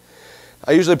with it.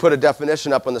 I usually put a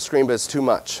definition up on the screen, but it's too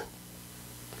much.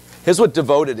 Here's what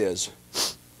devoted is.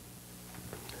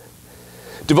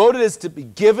 Devoted is to be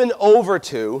given over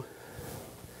to,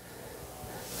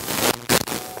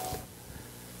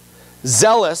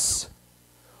 zealous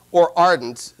or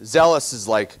ardent. Zealous is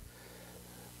like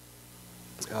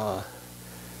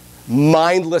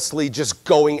mindlessly just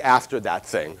going after that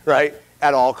thing, right?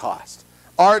 At all cost.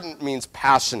 Ardent means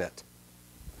passionate.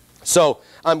 So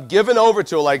I'm given over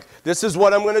to, like, this is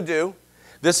what I'm going to do.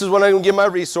 This is what I'm going to give my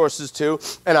resources to.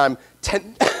 And I'm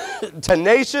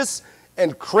tenacious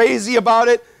and crazy about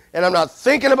it. And I'm not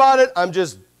thinking about it. I'm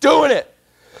just doing it.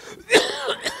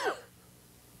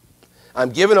 I'm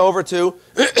given over to,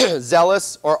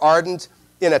 zealous or ardent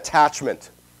in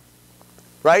attachment.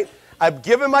 Right? I've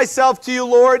given myself to you,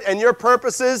 Lord, and your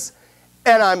purposes,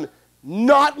 and I'm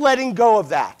not letting go of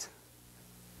that.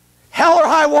 Hell or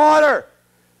high water,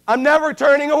 I'm never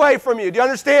turning away from you. Do you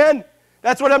understand?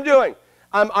 That's what I'm doing.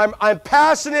 I'm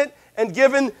passionate and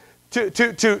given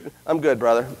to. I'm good,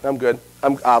 brother. I'm good.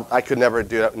 I could never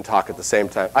do that and talk at the same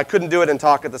time. I couldn't do it and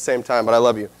talk at the same time, but I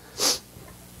love you.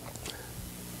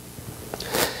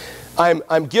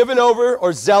 I'm given over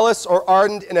or zealous or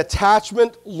ardent in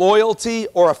attachment, loyalty,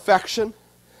 or affection.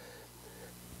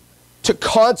 To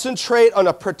concentrate on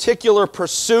a particular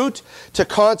pursuit, to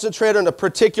concentrate on a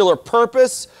particular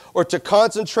purpose, or to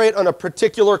concentrate on a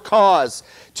particular cause.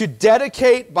 To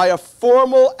dedicate by a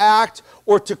formal act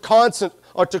or to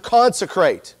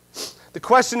consecrate. The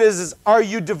question is are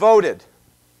you devoted?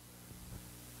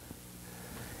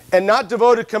 And not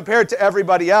devoted compared to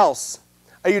everybody else.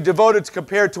 Are you devoted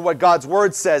compared to what God's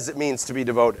Word says it means to be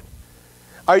devoted?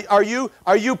 Are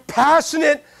you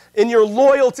passionate in your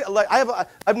loyalty? Like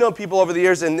I've known people over the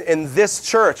years in this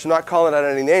church, I'm not calling out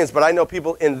any names, but I know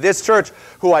people in this church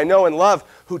who I know and love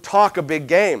who talk a big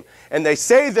game. And they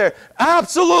say they're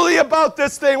absolutely about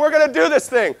this thing. We're going to do this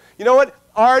thing. You know what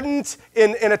ardent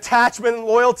in attachment and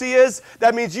loyalty is?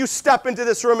 That means you step into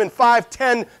this room in 5,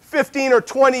 10, 15, or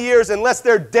 20 years, unless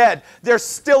they're dead, they're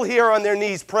still here on their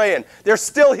knees praying. They're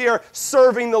still here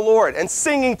serving the Lord and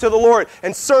singing to the Lord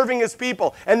and serving His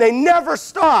people. And they never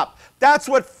stop. That's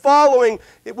what following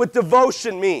it with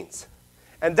devotion means.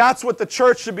 And that's what the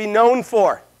church should be known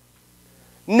for.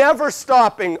 Never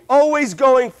stopping, always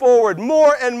going forward,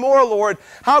 more and more, Lord.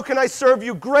 How can I serve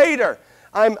you greater?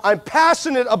 I'm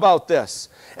passionate about this.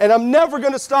 And I'm never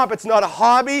going to stop. It's not a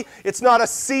hobby. It's not a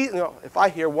season. No, if I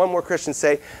hear one more Christian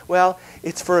say, well,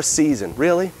 it's for a season.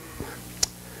 Really?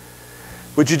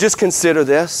 Would you just consider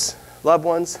this, loved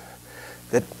ones,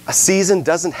 that a season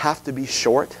doesn't have to be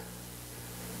short?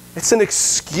 It's an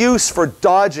excuse for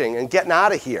dodging and getting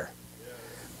out of here.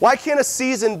 Why can't a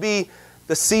season be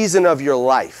the season of your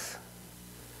life?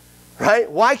 Right?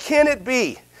 Why can't it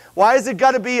be? Why has it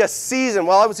got to be a season?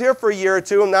 Well, I was here for a year or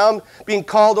two, and now I'm being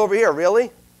called over here. Really?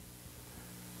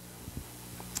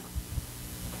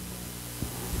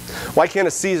 Why can't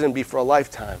a season be for a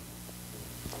lifetime?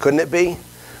 Couldn't it be?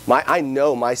 I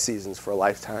know my season's for a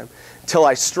lifetime. Until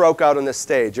I stroke out on this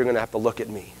stage, you're going to have to look at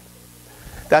me.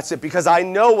 That's it, because I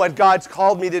know what God's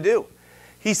called me to do.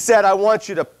 He said, I want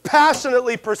you to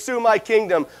passionately pursue my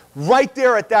kingdom right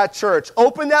there at that church.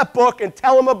 Open that book and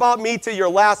tell them about me to your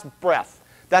last breath.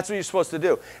 That's what you're supposed to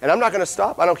do. And I'm not going to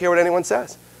stop. I don't care what anyone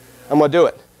says. I'm going to do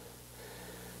it.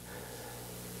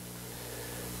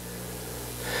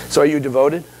 So are you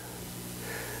devoted?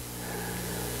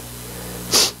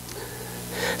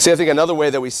 See, I think another way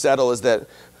that we settle is that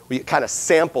we kind of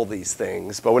sample these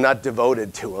things, but we're not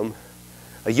devoted to them.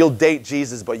 You'll date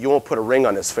Jesus, but you won't put a ring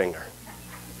on his finger.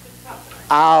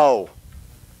 Ow.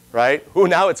 Right? Ooh,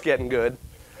 now it's getting good.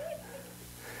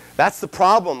 That's the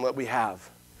problem that we have.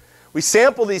 We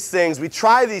sample these things, we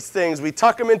try these things, we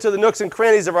tuck them into the nooks and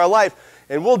crannies of our life,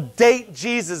 and we'll date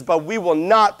Jesus, but we will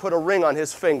not put a ring on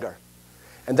his finger.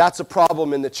 And that's a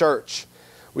problem in the church.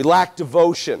 We lack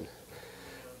devotion.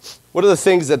 What are the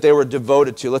things that they were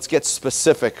devoted to? Let's get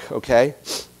specific, okay?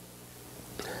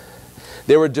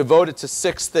 They were devoted to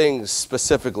 6 things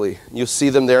specifically. You'll see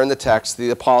them there in the text. The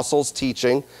apostles'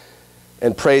 teaching,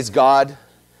 and praise God,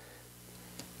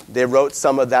 they wrote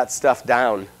some of that stuff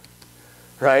down,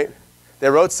 right? They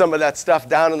wrote some of that stuff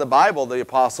down in the Bible, the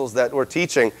apostles that were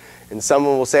teaching. And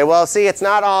someone will say, well, see, it's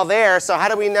not all there, so how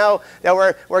do we know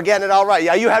that we're getting it all right?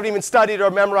 Yeah, you haven't even studied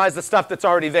or memorized the stuff that's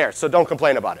already there, so don't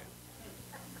complain about it.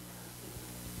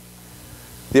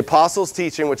 The apostles'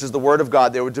 teaching, which is the Word of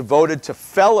God, they were devoted to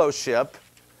fellowship.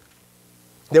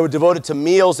 They were devoted to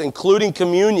meals, including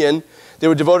communion. They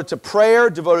were devoted to prayer,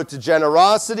 devoted to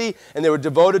generosity, and they were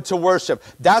devoted to worship.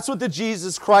 That's what the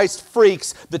Jesus Christ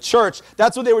freaks, the church,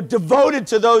 that's what they were devoted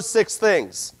to, those 6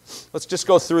 things. Let's just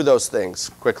go through those things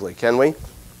quickly, can we?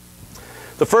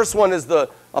 The first one is the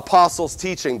apostles'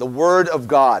 teaching, the Word of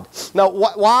God. Now,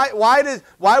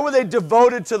 why were they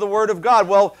devoted to the Word of God?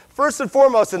 Well, first and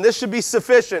foremost, and this should be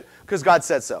sufficient, because God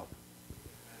said so.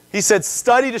 He said,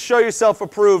 study to show yourself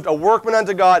approved, a workman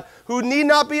unto God, who need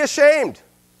not be ashamed.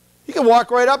 You can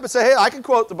walk right up and say, hey, I can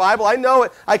quote the Bible. I know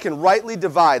it. I can rightly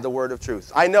divide the word of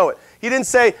truth. I know it. He didn't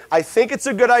say, I think it's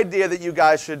a good idea that you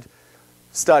guys should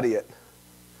study it.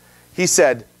 He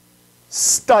said,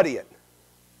 study it.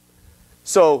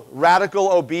 So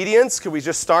radical obedience, can we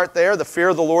just start there? The fear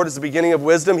of the Lord is the beginning of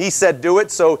wisdom. He said do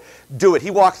it, so do it.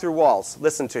 He walked through walls.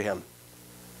 Listen to him.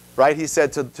 Right? He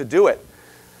said to do it.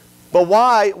 But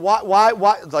why?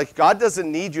 Like, God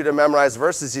doesn't need you to memorize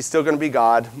verses. He's still going to be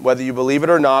God, whether you believe it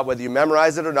or not, whether you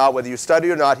memorize it or not, whether you study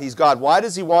or not, he's God. Why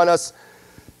does he want us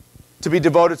to be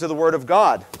devoted to the Word of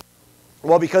God?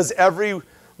 Well, because every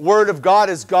Word of God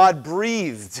is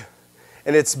God-breathed.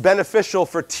 and it's beneficial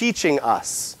for teaching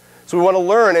us. So we want to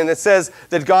learn, and it says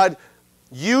that God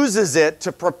uses it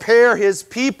to prepare his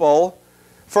people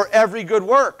for every good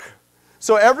work.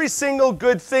 So every single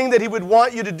good thing that he would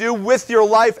want you to do with your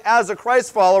life as a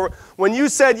Christ follower, when you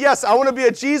said, yes, I want to be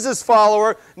a Jesus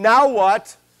follower, now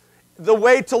what? The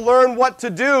way to learn what to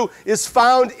do is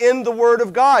found in the Word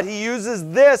of God. He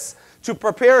uses this to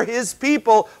prepare his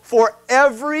people for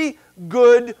every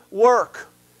good work.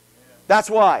 That's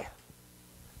why.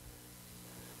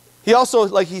 He also,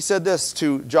 like he said this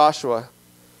to Joshua.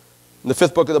 In the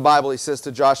 5th book of the Bible, he says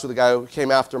to Joshua, the guy who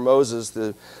came after Moses,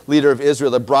 the leader of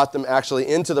Israel that brought them actually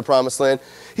into the promised land.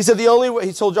 He said,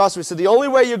 he told Joshua, he said, the only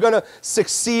way you're going to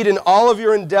succeed in all of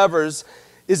your endeavors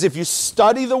is if you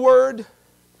study the Word,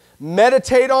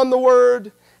 meditate on the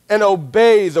Word, and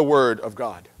obey the Word of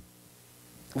God.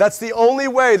 That's the only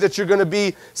way that you're going to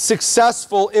be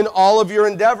successful in all of your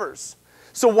endeavors.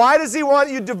 So why does he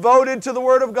want you devoted to the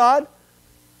Word of God?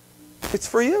 It's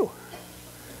for you.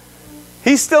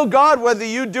 He's still God whether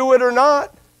you do it or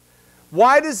not.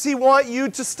 Why does he want you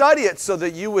to study it? So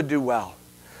that you would do well.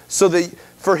 So that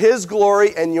for his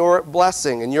glory and your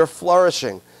blessing and your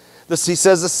flourishing. He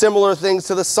says the similar things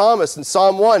to the psalmist. In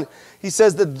Psalm 1, he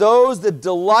says that those that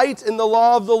delight in the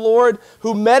law of the Lord,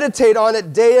 who meditate on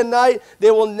it day and night,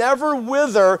 they will never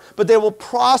wither, but they will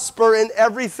prosper in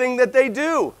everything that they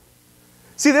do.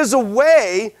 See, there's a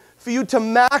way for you to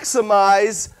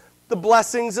maximize the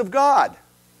blessings of God.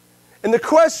 And the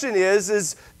question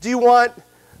is do you want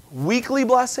weekly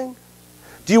blessing?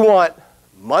 Do you want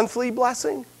monthly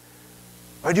blessing?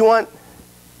 Or do you want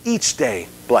each day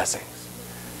blessings?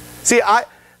 See,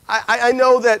 I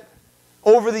know that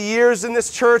over the years in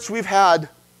this church, we've had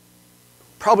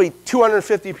probably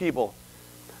 250 people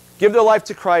give their life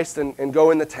to Christ and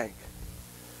go in the tank.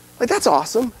 Like, that's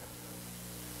awesome.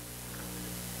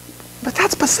 But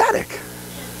that's pathetic.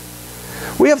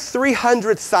 We have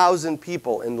 300,000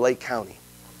 people in Lake County.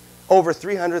 Over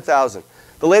 300,000.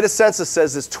 The latest census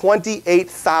says there's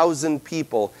 28,000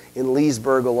 people in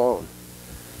Leesburg alone.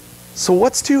 So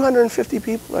what's 250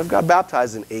 people that have got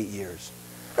baptized in 8 years?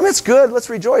 I mean, it's good. Let's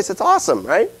rejoice. It's awesome,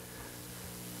 right?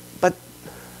 But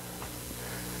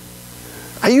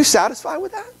are you satisfied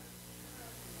with that?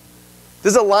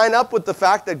 Does it line up with the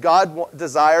fact that God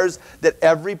desires that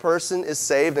every person is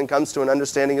saved and comes to an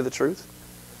understanding of the truth?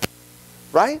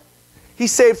 Right? He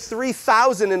saved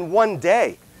 3,000 in one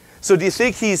day. So do you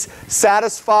think he's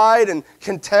satisfied and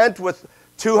content with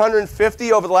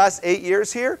 250 over the last 8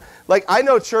 years here? Like, I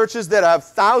know churches that have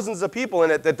thousands of people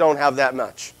in it that don't have that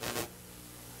much.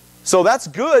 So that's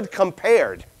good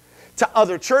compared to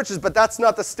other churches, but that's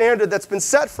not the standard that's been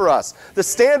set for us. The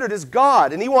standard is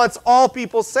God, and he wants all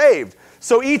people saved.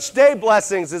 So each day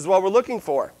blessings is what we're looking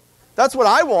for. That's what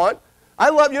I want. I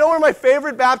love, you know, one of my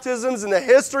favorite baptisms in the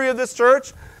history of this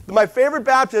church? My favorite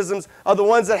baptisms are the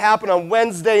ones that happen on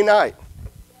Wednesday night.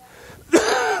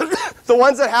 The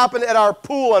ones that happen at our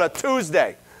pool on a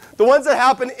Tuesday. The ones that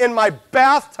happen in my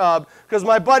bathtub, because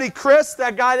my buddy Chris,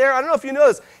 that guy there, I don't know if you know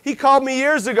this, he called me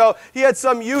years ago. He had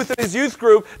some youth in his youth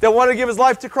group that wanted to give his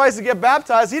life to Christ and get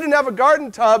baptized. He didn't have a garden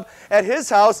tub at his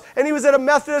house, and he was at a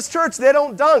Methodist church. They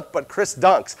don't dunk, but Chris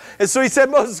dunks. And so he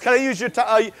said, Moses, can I use your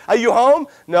tub? Are you home?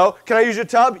 No. Can I use your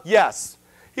tub? Yes.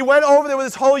 He went over there with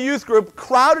his whole youth group,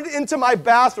 crowded into my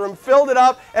bathroom, filled it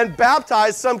up, and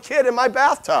baptized some kid in my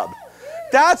bathtub.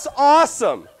 That's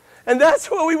awesome. And that's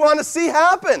what we want to see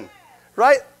happen,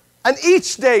 right? An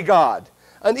each day God.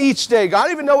 An each day God. I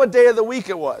don't even know what day of the week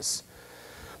it was.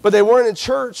 But they weren't in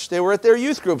church. They were at their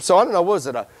youth group. So I don't know, what was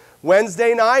it, a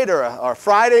Wednesday night or a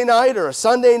Friday night or a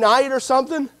Sunday night or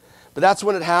something? But that's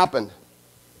when it happened.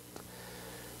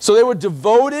 So they were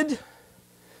devoted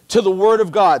to the Word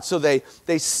of God. So they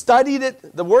studied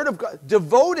it. The Word of God.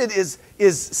 Devoted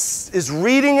is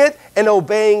reading it and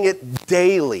obeying it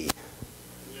daily.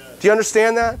 Do you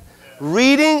understand that?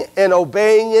 Reading and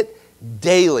obeying it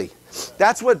daily.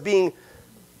 That's what being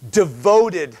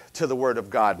devoted to the Word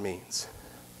of God means.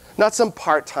 Not some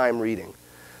part-time reading.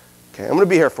 Okay, I'm going to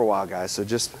be here for a while, guys, so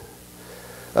just,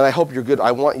 and I hope you're good.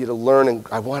 I want you to learn, and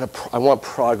I want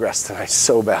progress tonight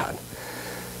so bad.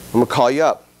 I'm going to call you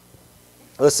up.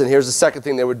 Listen, here's the second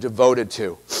thing they were devoted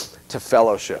to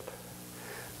fellowship.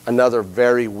 Another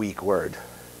very weak word.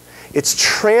 It's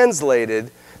translated,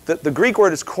 the Greek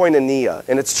word is koinonia,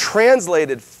 and it's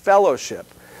translated fellowship.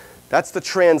 That's the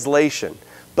translation.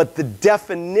 But the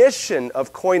definition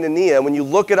of koinonia, when you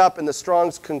look it up in the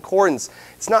Strong's Concordance,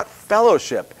 it's not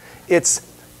fellowship. It's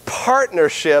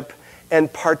partnership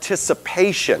and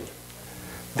participation.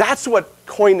 That's what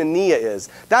koinonia is.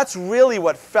 That's really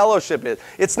what fellowship is.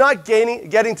 It's not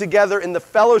getting together in the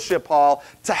fellowship hall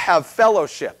to have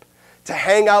fellowship, to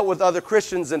hang out with other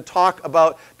Christians and talk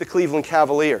about the Cleveland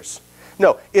Cavaliers.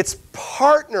 No, it's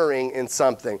partnering in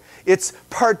something. It's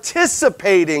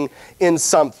participating in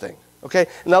something. Okay?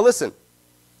 Now listen,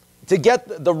 to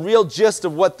get the real gist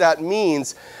of what that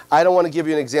means, I don't want to give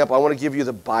you an example. I want to give you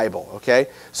the Bible, okay?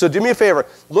 So do me a favor.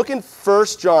 Look in 1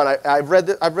 John. I've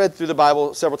read through the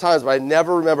Bible several times, but I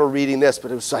never remember reading this,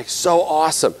 but it was like so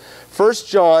awesome. 1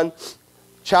 John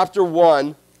chapter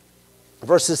 1,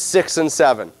 verses 6 and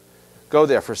 7. Go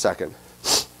there for a second.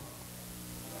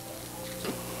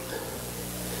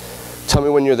 Tell me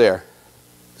when you're there.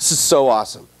 This is so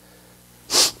awesome.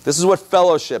 This is what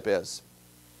fellowship is.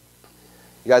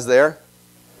 You guys there?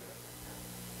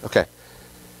 Okay.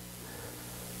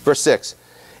 Verse 6.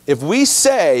 If we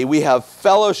say we have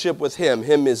fellowship with him,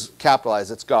 him is capitalized,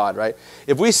 it's God, right?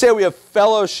 If we say we have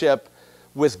fellowship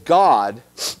with God,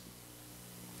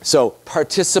 so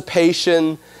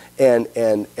participation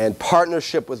and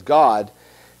partnership with God,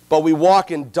 but we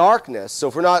walk in darkness, so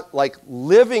if we're not like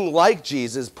living like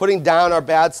Jesus, putting down our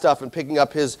bad stuff and picking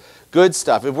up his good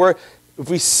stuff, if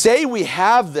we say we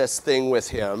have this thing with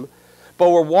him, but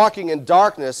we're walking in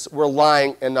darkness, we're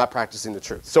lying and not practicing the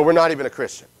truth. So we're not even a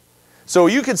Christian. So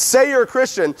you could say you're a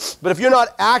Christian, but if you're not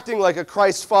acting like a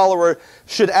Christ follower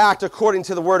should act according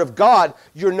to the Word of God,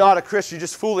 you're not a Christian. You're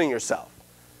just fooling yourself.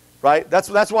 Right?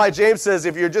 That's why James says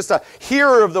if you're just a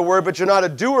hearer of the Word, but you're not a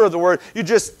doer of the Word, you're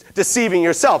just deceiving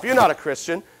yourself. You're not a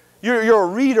Christian. You're a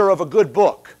reader of a good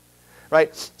book.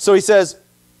 Right? So he says,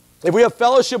 if we have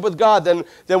fellowship with God, then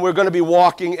we're going to be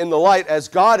walking in the light as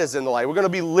God is in the light. We're going to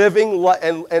be living we're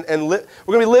going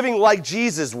to be living like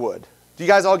Jesus would. Do you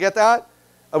guys all get that?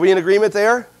 Are we in agreement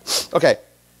there? Okay.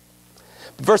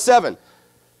 Verse 7.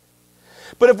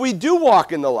 But if we do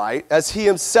walk in the light as he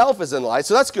himself is in the light,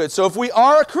 so that's good. So if we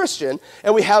are a Christian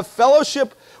and we have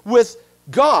fellowship with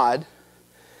God,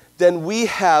 then we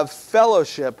have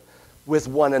fellowship with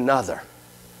one another.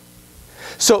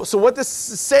 So what this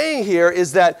is saying here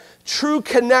is that true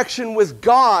connection with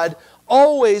God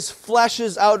always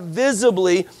fleshes out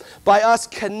visibly by us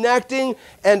connecting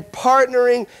and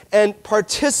partnering and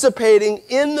participating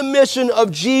in the mission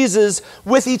of Jesus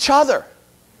with each other.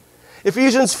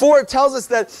 Ephesians 4 tells us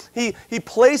that he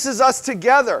places us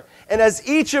together, and as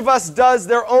each of us does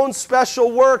their own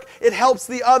special work, it helps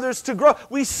the others to grow.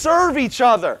 We serve each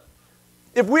other.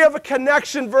 If we have a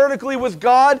connection vertically with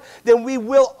God, then we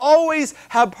will always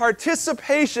have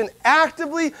participation,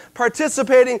 actively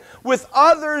participating with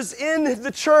others in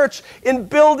the church in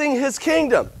building his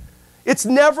kingdom. It's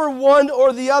never one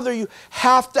or the other. You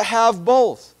have to have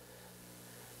both.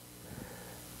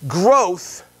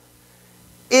 Growth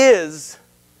is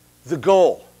the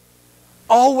goal.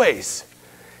 Always.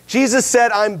 Jesus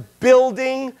said, I'm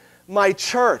building my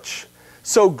church.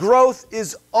 So growth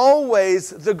is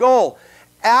always the goal.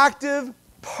 Active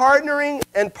partnering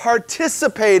and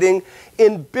participating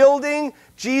in building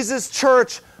Jesus'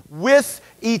 church with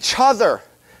each other.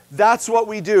 That's what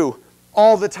we do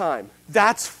all the time.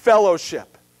 That's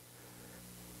fellowship.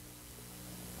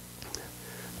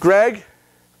 Greg,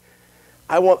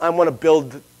 I want to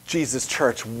build Jesus'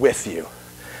 church with you.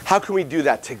 How can we do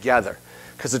that together?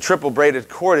 Because the triple braided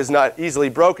cord is not easily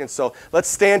broken. So let's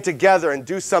stand together and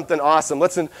do something awesome.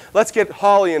 Let's get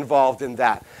Holly involved in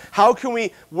that. How can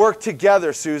we work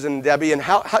together, Susan and Debbie? And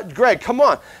Greg, come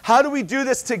on. How do we do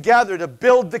this together to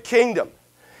build the kingdom?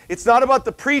 It's not about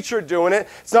the preacher doing it.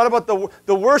 It's not about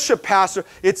the worship pastor.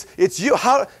 It's you.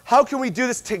 How can we do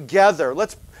this together?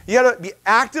 You got to be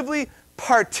actively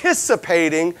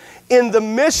participating in the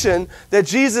mission that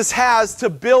Jesus has to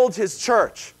build his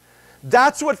church.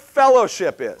 That's what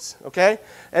fellowship is, okay?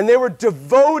 And they were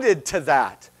devoted to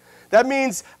that. That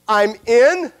means I'm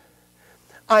in,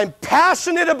 I'm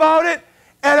passionate about it,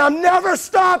 and I'm never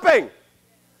stopping.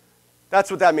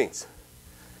 That's what that means.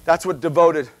 That's what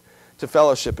devoted to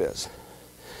fellowship is.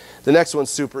 The next one's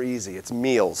super easy. It's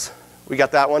meals. We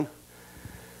got that one?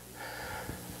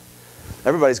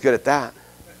 Everybody's good at that.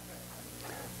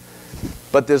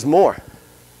 But there's more.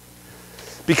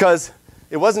 Because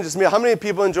it wasn't just me. How many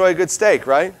people enjoy a good steak,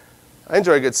 right? I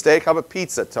enjoy a good steak. How about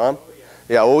pizza, Tom?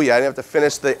 Oh, yeah. I didn't have to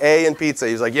finish the A in pizza.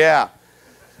 He was like, yeah.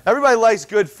 Everybody likes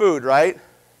good food, right?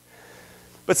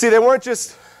 But see, they weren't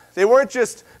just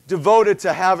devoted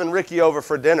to having Ricky over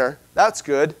for dinner. That's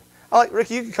good. I like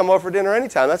Ricky, you can come over for dinner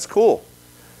anytime. That's cool.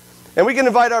 And we can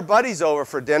invite our buddies over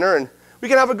for dinner, and we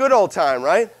can have a good old time,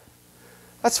 right?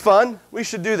 That's fun. We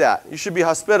should do that. You should be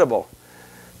hospitable.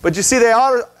 But you see, they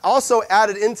also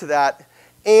added into that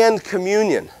and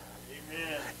communion.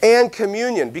 Amen. And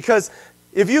communion. Because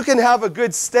if you can have a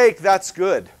good steak, that's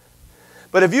good.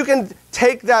 But if you can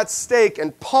take that steak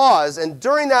and pause, and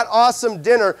during that awesome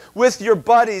dinner with your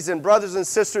buddies and brothers and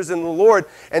sisters in the Lord,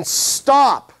 and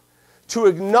stop to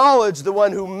acknowledge the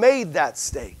one who made that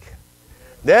steak,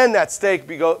 then that steak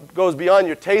goes beyond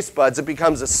your taste buds. It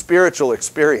becomes a spiritual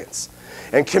experience.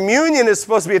 And communion is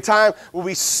supposed to be a time where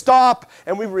we stop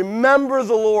and we remember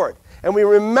the Lord. And we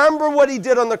remember what he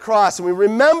did on the cross. And we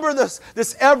remember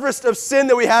this Everest of sin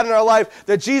that we had in our life,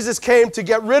 that Jesus came to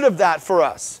get rid of that for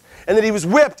us. And that he was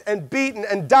whipped and beaten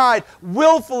and died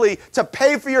willfully to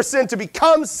pay for your sin, to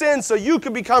become sin so you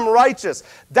could become righteous.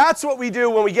 That's what we do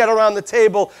when we get around the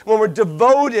table, when we're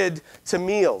devoted to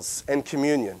meals and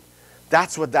communion.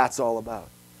 That's what that's all about.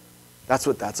 That's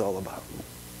what that's all about.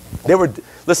 They were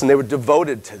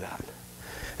devoted to that.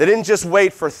 They didn't just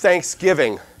wait for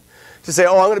Thanksgiving to say,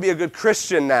 oh, I'm going to be a good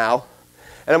Christian now,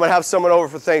 and I'm going to have someone over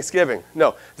for Thanksgiving.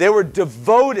 No, they were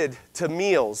devoted to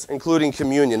meals, including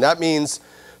communion. That means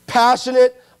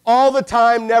passionate, all the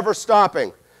time, never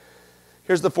stopping.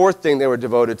 Here's the fourth thing they were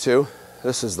devoted to.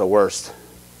 This is the worst.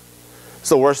 It's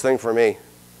the worst thing for me.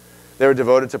 They were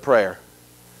devoted to prayer.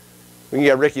 We can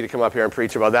get Ricky to come up here and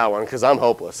preach about that one, because I'm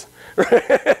hopeless.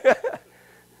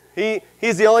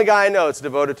 He's the only guy I know that's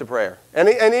devoted to prayer. And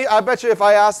I bet you if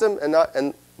I asked him,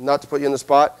 and not to put you in the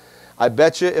spot, I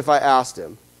bet you if I asked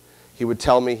him, he would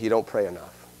tell me he don't pray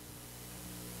enough.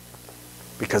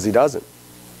 Because he doesn't.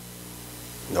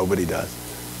 Nobody does.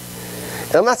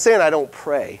 And I'm not saying I don't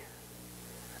pray.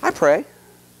 I pray.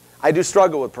 I do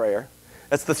struggle with prayer.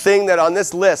 That's the thing that on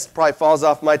this list probably falls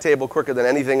off my table quicker than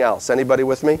anything else. Anybody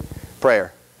with me?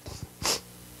 Prayer.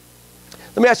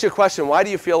 Let me ask you a question. Why do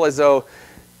you feel as though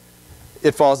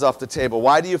it falls off the table?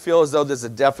 Why do you feel as though there's a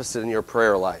deficit in your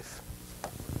prayer life?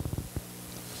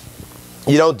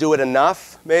 You don't do it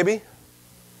enough, maybe?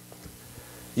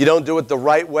 You don't do it the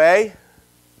right way?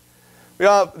 We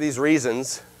all have these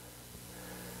reasons.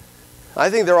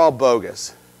 I think they're all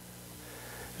bogus.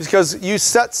 Because you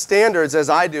set standards, as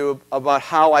I do, about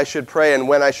how I should pray and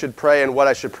when I should pray and what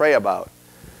I should pray about.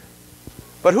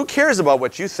 But who cares about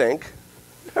what you think?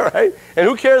 All right? And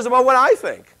who cares about what I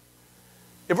think?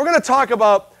 If we're going to talk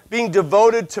about being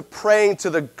devoted to praying to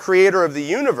the creator of the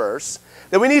universe,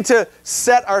 then we need to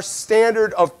set our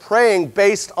standard of praying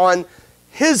based on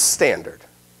his standard.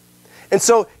 And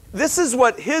so this is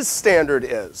what his standard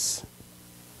is.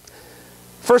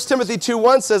 1 Timothy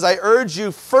 2:1 says, I urge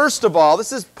you first of all,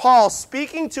 this is Paul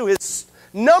speaking to his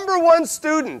number one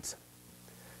student.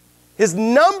 His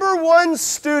number one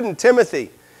student,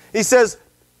 Timothy. He says,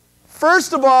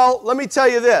 first of all, let me tell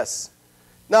you this.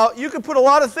 Now, you could put a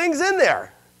lot of things in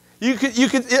there.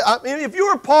 I mean, if you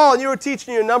were Paul and you were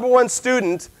teaching your number one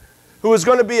student who was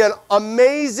going to be an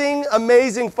amazing,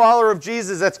 amazing follower of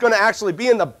Jesus that's going to actually be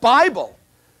in the Bible,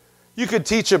 you could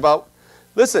teach about,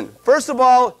 listen, first of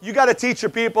all, you got to teach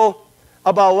your people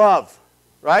about love,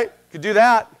 right? You could do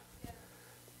that.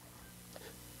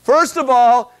 First of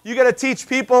all, you got to teach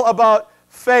people about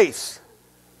faith.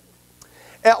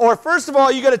 Or first of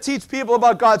all, you got to teach people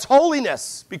about God's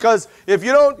holiness. Because if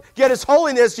you don't get his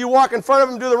holiness, you walk in front of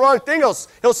him and do the wrong thing,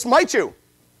 he'll smite you.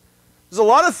 There's a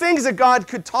lot of things that God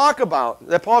could talk about,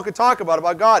 that Paul could talk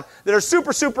about God, that are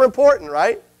super, super important,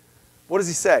 right? What does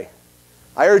he say?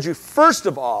 I urge you, first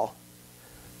of all,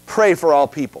 pray for all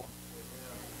people.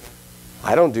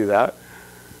 I don't do that.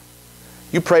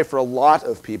 You pray for a lot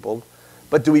of people,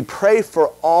 but do we pray for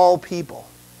all people?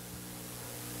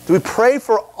 Do we pray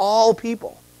for all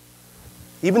people?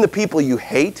 Even the people you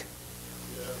hate?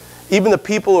 Even the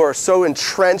people who are so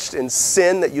entrenched in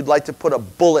sin that you'd like to put a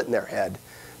bullet in their head?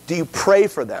 Do you pray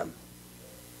for them?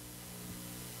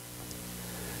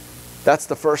 That's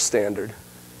the first standard.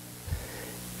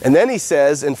 And then he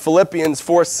says in Philippians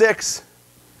 4:6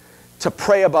 to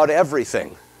pray about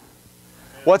everything.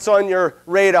 What's on your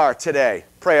radar today?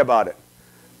 Pray about it.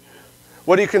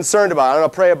 What are you concerned about? I don't know,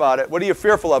 pray about it. What are you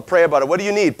fearful of? Pray about it. What do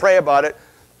you need? Pray about it.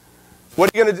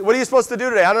 What are you supposed to do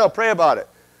today? I don't know, pray about it.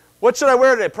 What should I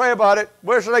wear today? Pray about it.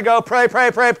 Where should I go? Pray. Pray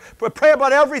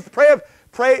about everything.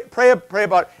 Pray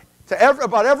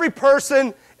about every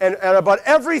person and about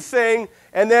everything.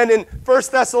 And then in 1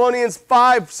 Thessalonians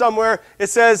 5 somewhere, it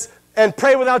says, and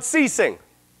pray without ceasing.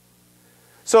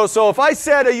 So if I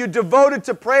said, are you devoted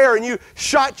to prayer? And you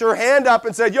shot your hand up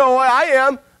and said, yo, I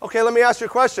am. Okay, let me ask you a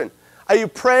question. Are you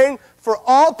praying for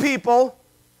all people,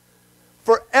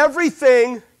 for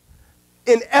everything,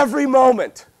 in every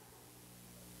moment?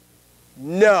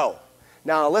 No.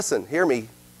 Now listen, hear me.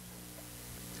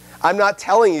 I'm not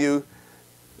telling you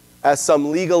as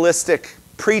some legalistic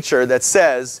preacher that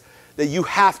says that you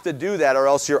have to do that or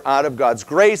else you're out of God's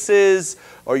graces,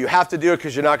 or you have to do it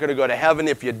because you're not going to go to heaven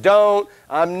if you don't.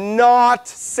 I'm not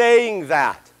saying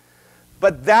that.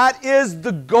 But that is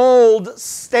the gold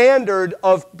standard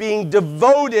of being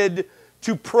devoted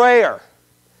to prayer.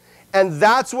 And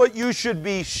that's what you should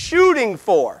be shooting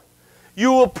for.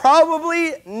 You will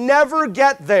probably never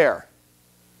get there.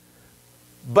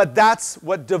 But that's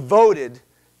what devoted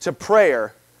to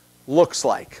prayer looks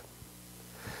like.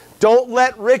 Don't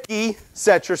let Ricky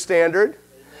set your standard.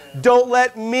 Amen. Don't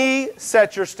let me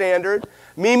set your standard.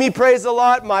 Mimi prays a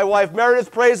lot. My wife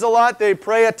Meredith prays a lot. They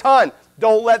pray a ton.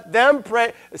 Don't let them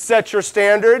set your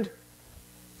standard.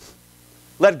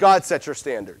 Let God set your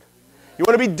standard. You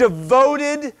want to be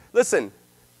devoted. Listen,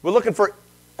 we're looking for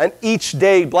an each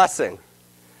day blessing.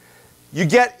 You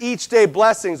get each day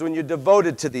blessings when you're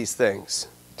devoted to these things.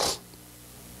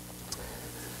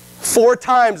 4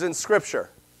 times in Scripture,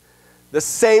 the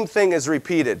same thing is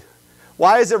repeated.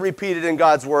 Why is it repeated in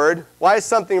God's Word? Why is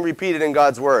something repeated in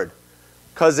God's Word?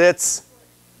 Because it's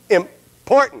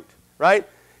important, right?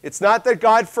 It's not that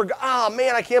God forgot. Oh,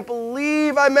 man, I can't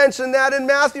believe I mentioned that in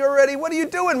Matthew already. What are you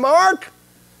doing, Mark?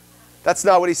 That's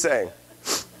not what he's saying.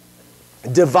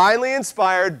 Divinely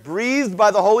inspired, breathed by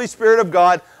the Holy Spirit of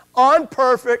God, on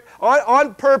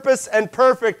purpose and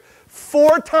perfect,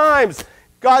 4 times.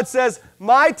 God says,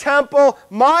 my temple,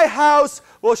 my house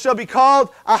shall be called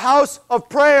a house of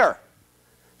prayer.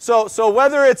 So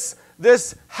whether it's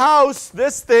this house,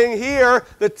 this thing here,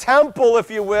 the temple, if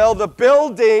you will, the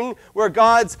building where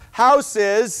God's house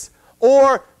is,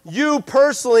 or you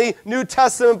personally, New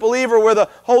Testament believer, where the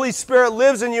Holy Spirit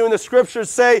lives in you, and the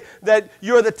Scriptures say that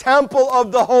you're the temple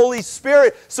of the Holy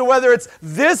Spirit. So whether it's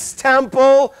this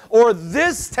temple or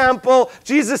this temple,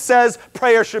 Jesus says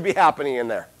prayer should be happening in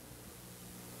there.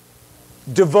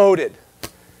 Devoted.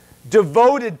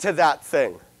 Devoted to that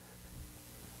thing.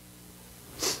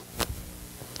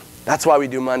 That's why we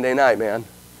do Monday night, man.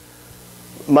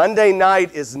 Monday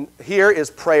night is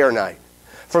prayer night.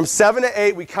 From 7 to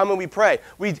 8, we come and we pray.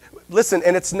 Listen,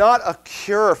 and it's not a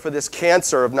cure for this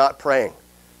cancer of not praying.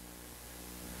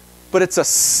 But it's a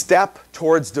step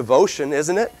towards devotion,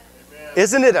 isn't it? Amen.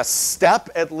 Isn't it a step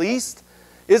at least?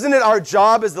 Isn't it our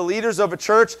job as the leaders of a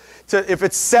church to, if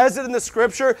it says it in the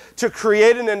Scripture, to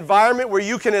create an environment where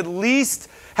you can at least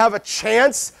have a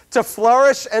chance to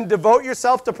flourish and devote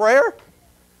yourself to prayer?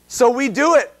 So we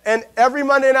do it. And every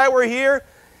Monday night we're here,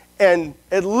 and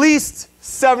at least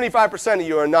 75% of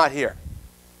you are not here.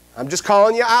 I'm just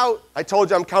calling you out. I told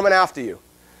you I'm coming after you.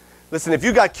 Listen, if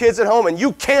you got kids at home and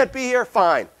you can't be here,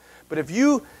 fine. But if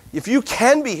you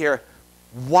can be here,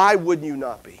 why wouldn't you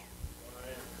not be?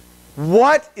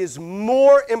 What is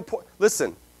more important?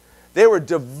 Listen, they were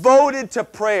devoted to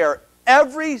prayer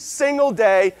every single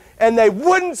day, and they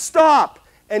wouldn't stop.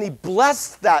 And he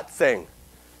blessed that thing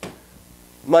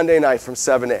Monday night from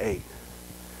 7 to 8.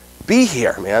 Be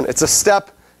here, man. It's a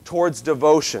step towards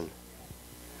devotion.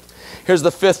 Here's the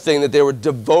 5th thing that they were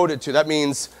devoted to. That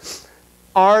means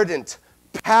ardent,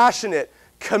 passionate,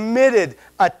 committed,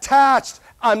 attached.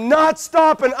 I'm not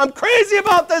stopping. I'm crazy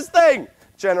about this thing.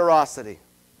 Generosity.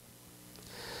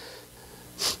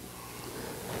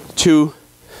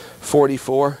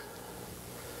 2:44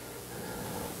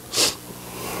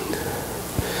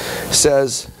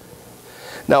 says,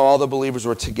 now all the believers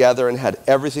were together and had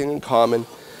everything in common,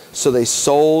 so they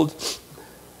sold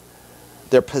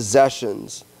their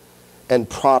possessions and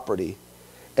property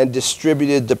and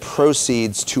distributed the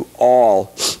proceeds to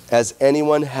all as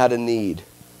anyone had a need.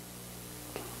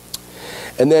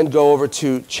 And then go over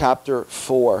to chapter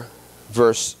 4,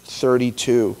 verse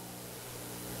 32.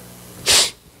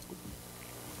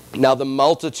 Now the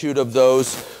multitude of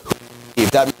those who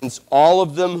believed, that means all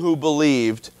of them who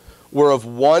believed, were of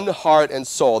one heart and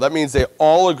soul. That means they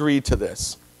all agreed to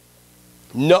this.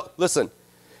 No, listen,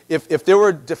 if there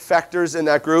were defectors in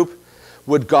that group,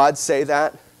 would God say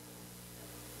that?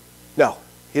 No,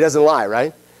 he doesn't lie,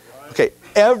 right? Okay,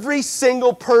 every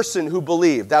single person who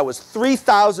believed, that was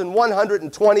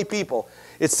 3,120 people,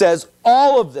 it says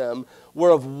all of them were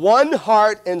of one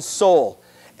heart and soul,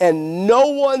 and no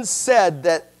one said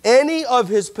that any of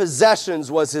his possessions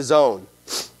was his own,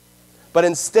 but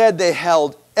instead they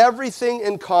held everything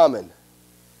in common.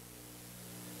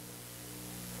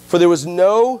 For there was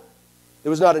not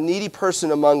a needy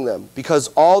person among them, because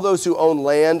all those who owned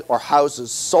land or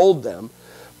houses sold them,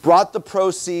 brought the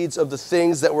proceeds of the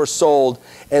things that were sold,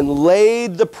 and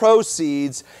laid the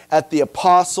proceeds at the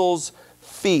apostles'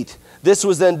 feet. This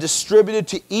was then distributed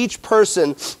to each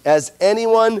person as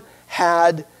anyone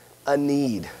had a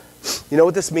need. You know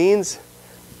what this means?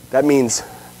 That means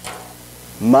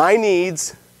my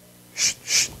needs,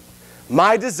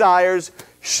 My desires,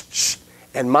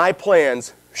 and my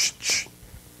plans,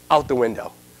 out the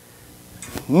window.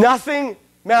 Nothing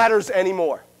matters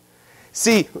anymore.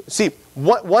 See,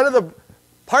 one of the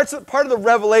part of the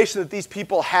revelation that these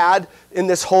people had in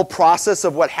this whole process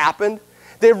of what happened,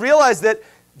 they realized that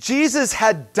Jesus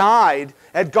had died,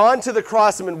 had gone to the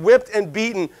cross and been whipped and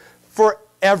beaten for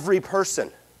every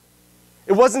person.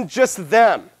 It wasn't just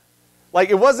them. Like,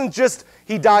 it wasn't just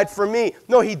he died for me.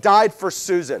 No, he died for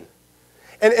Susan.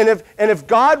 And if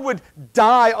God would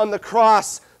die on the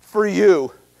cross for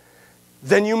you,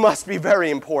 then you must be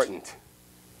very important.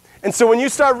 And so when you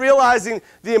start realizing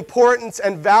the importance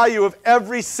and value of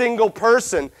every single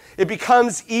person, it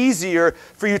becomes easier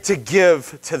for you to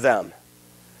give to them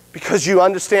because you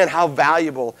understand how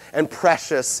valuable and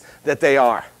precious that they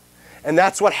are. And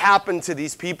that's what happened to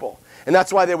these people. And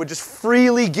that's why they would just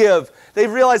freely give. They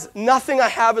realized nothing I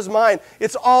have is mine.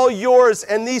 It's all yours,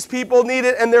 and these people need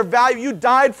it, and their value. You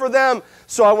died for them,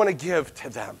 so I want to give to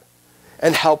them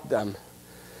and help them.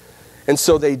 And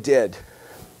so they did.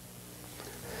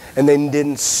 And they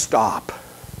didn't stop.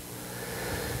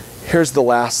 Here's the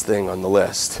last thing on the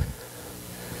list.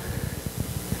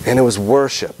 And it was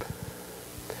worship.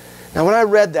 Now, when I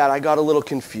read that, I got a little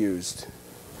confused.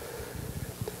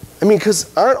 I mean,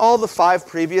 because aren't all the 5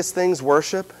 previous things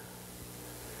worship?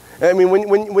 I mean,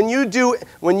 when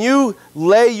you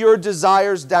lay your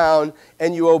desires down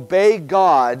and you obey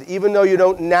God, even though you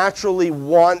don't naturally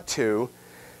want to,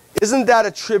 isn't that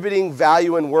attributing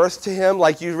value and worth to Him?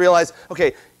 Like you realize,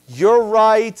 okay, you're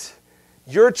right,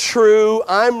 you're true,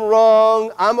 I'm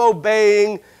wrong, I'm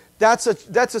obeying. That's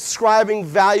ascribing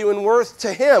value and worth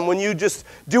to Him when you just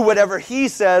do whatever He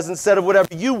says instead of whatever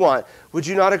you want. Would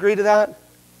you not agree to that?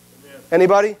 Amen.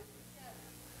 Anybody?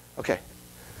 Okay.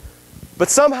 But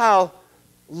somehow,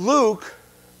 Luke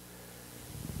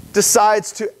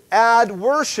decides to add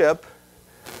worship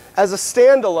as a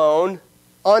standalone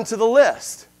onto the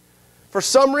list. For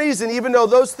some reason, even though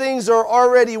those things are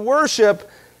already worship,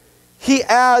 he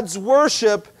adds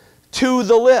worship to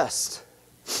the list.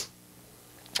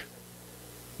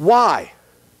 Why?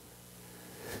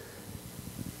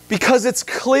 Because it's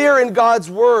clear in God's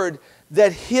Word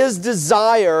that His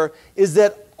desire is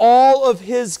that all of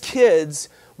His kids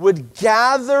would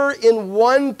gather in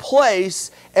one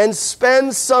place and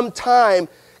spend some time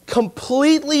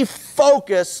completely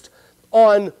focused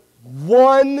on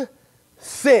one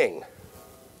thing.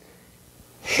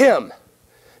 Him.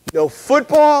 No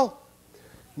football,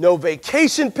 no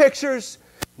vacation pictures,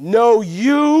 no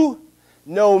you,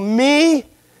 no me.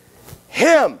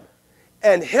 Him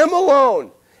and Him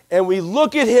alone. And we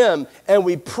look at Him, and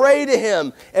we pray to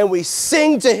Him, and we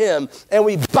sing to Him, and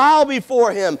we bow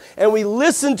before Him, and we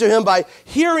listen to Him by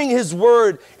hearing His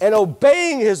Word and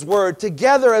obeying His Word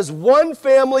together as one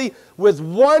family with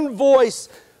one voice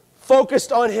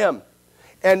focused on Him.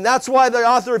 And that's why the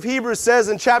author of Hebrews says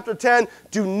in chapter 10,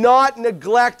 do not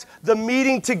neglect the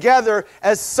meeting together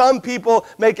as some people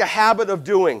make a habit of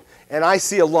doing. And I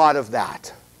see a lot of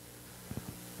that.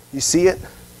 You see it?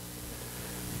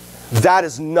 That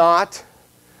is not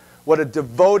what a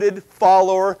devoted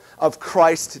follower of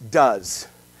Christ does.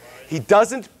 He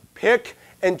doesn't pick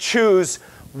and choose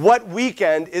what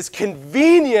weekend is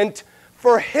convenient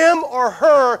for him or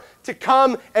her to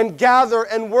come and gather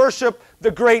and worship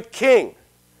the great King.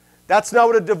 That's not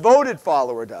what a devoted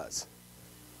follower does.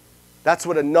 That's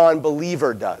what a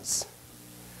non-believer does.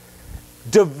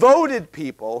 Devoted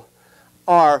people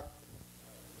are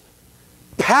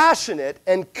passionate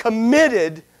and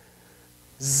committed,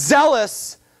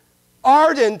 zealous,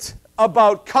 ardent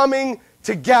about coming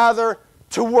to gather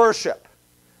to worship.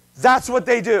 That's what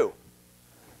they do.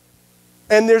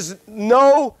 And there's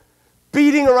no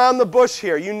beating around the bush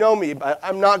here. You know me, but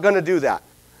I'm not going to do that.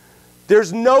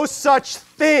 There's no such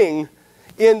thing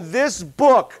in this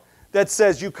book that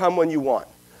says you come when you want.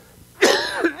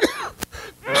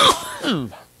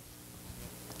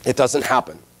 It doesn't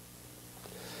happen.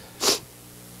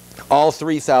 All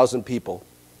 3,000 people,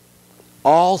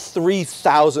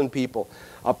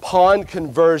 upon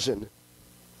conversion,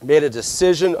 made a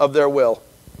decision of their will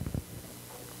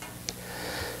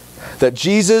that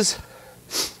Jesus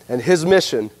and His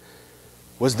mission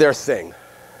was their thing.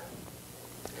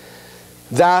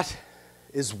 That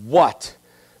is what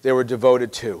they were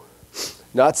devoted to.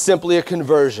 Not simply a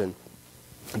conversion,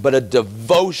 but a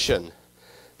devotion.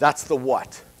 That's the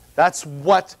what. That's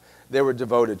what they were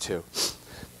devoted to.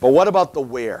 But what about the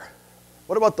where?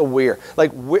 What about the where?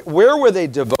 Like, where were they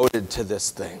devoted to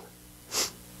this thing?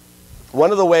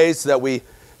 One of the ways that we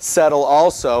settle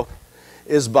also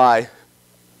is by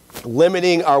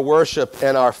limiting our worship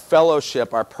and our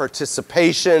fellowship, our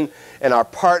participation and our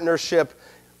partnership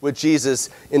with Jesus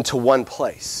into one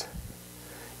place.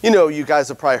 You know, you guys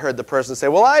have probably heard the person say,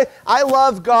 well, I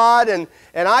love God and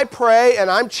I pray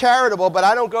and I'm charitable, but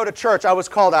I don't go to church. I was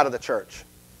called out of the church.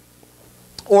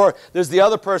 Or there's the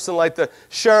other person like the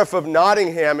Sheriff of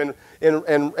Nottingham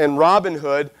in Robin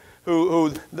Hood,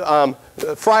 who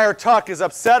Friar Tuck is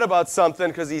upset about something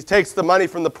because he takes the money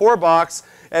from the poor box,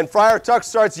 and Friar Tuck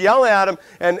starts yelling at him,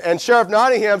 and Sheriff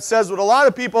Nottingham says what a lot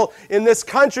of people in this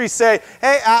country say,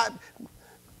 hey,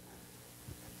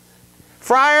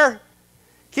 Friar,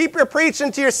 keep your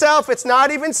preaching to yourself. It's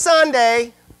not even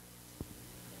Sunday.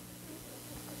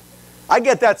 I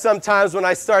get that sometimes when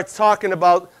I start talking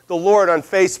about the Lord on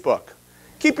Facebook.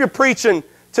 Keep your preaching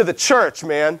to the church,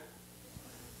 man.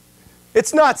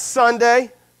 It's not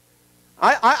Sunday.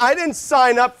 I didn't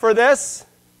sign up for this.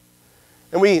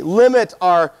 And we limit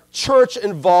our church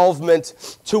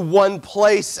involvement to one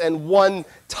place and one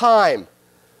time.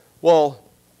 Well,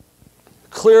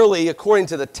 clearly, according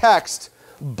to the text,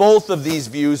 both of these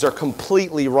views are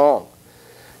completely wrong.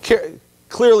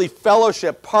 Clearly,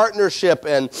 fellowship, partnership,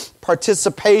 and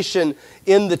participation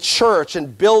in the church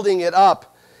and building it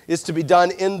up is to be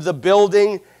done in the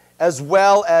building as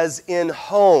well as in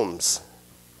homes.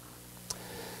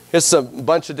 Here's a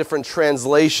bunch of different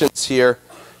translations here,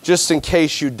 just in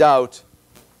case you doubt.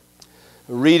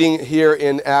 Reading here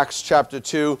in Acts chapter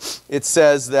 2, it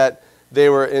says that they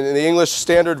were, in the English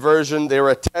Standard Version, they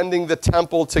were attending the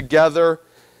temple together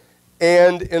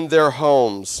and in their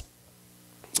homes.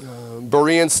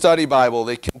 Berean Study Bible,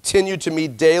 they continued to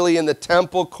meet daily in the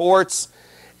temple courts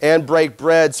and break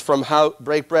bread from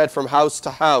house to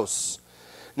house.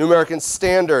 New American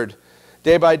Standard,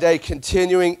 day by day,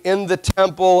 continuing in the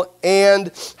temple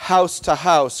and house to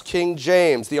house. King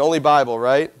James, the only Bible,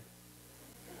 right?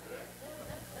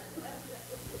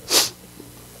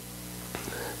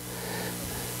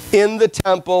 In the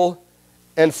temple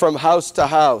and from house to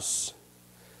house.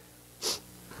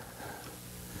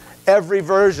 Every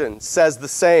version says the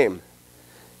same.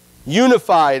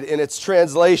 Unified in its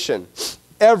translation.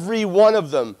 Every one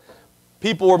of them.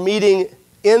 People were meeting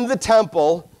in the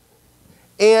temple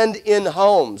and in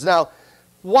homes. Now,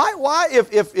 why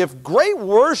if great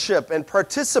worship and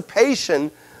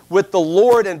participation with the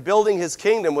Lord and building His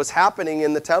kingdom was happening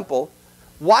in the temple,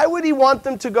 why would He want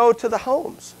them to go to the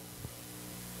homes?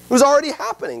 It was already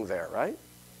happening there, right?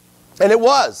 And it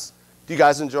was. Do you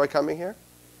guys enjoy coming here?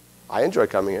 I enjoy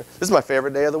coming here. This is my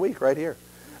favorite day of the week right here.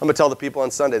 I'm going to tell the people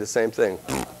on Sunday the same thing.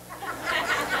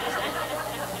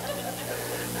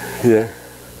 Yeah.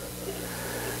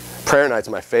 Prayer night's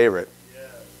my favorite.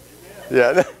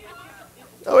 Yeah.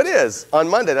 Oh, it is. On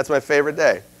Monday, that's my favorite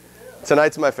day.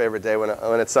 Tonight's my favorite day when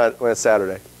it's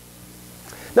Saturday.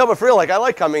 No, but for real, I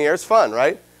like coming here. It's fun,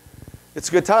 right? It's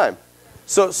a good time.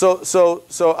 So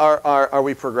are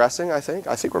we progressing, I think?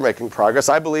 I think we're making progress.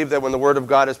 I believe that when the Word of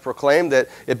God is proclaimed, that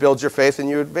it builds your faith and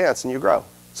you advance and you grow.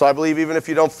 So I believe even if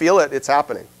you don't feel it, it's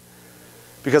happening.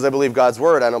 Because I believe God's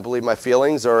Word. I don't believe my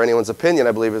feelings or anyone's opinion.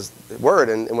 I believe His Word.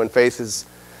 And when faith is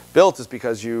built, it's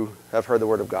because you have heard the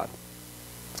Word of God.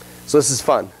 So this is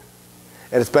fun.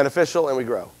 And it's beneficial and we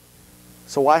grow.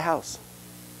 So why house?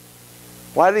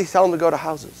 Why did He tell them to go to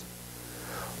houses?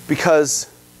 Because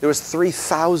there was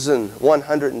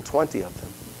 3,120 of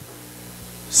them.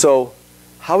 So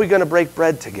how are we going to break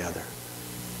bread together?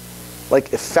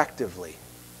 Like effectively.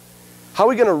 How are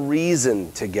we going to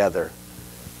reason together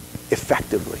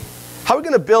effectively? How are we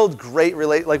going to build great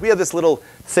like we have this little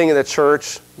thing in the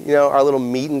church, you know, our little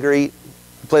meet and greet.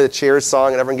 We play the Cheers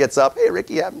song and everyone gets up. Hey,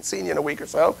 Ricky, haven't seen you in a week or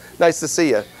so. Nice to see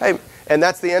you. Hey, and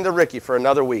that's the end of Ricky for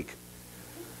another week.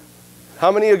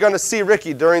 How many are going to see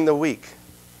Ricky during the week?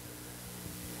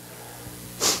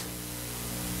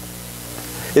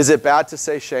 Is it bad to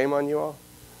say shame on you all?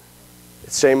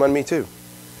 It's shame on me too.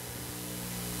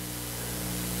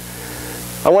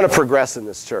 I want to progress in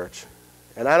this church.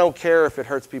 And I don't care if it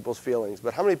hurts people's feelings.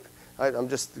 But how many, I'm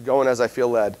just going as I feel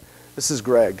led. This is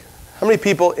Greg. How many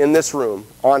people in this room,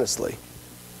 honestly,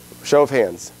 show of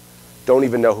hands, don't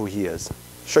even know who he is?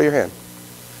 Show your hand.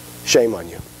 Shame on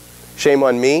you. Shame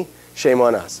on me. Shame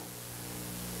on us.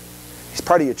 He's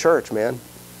part of your church, man.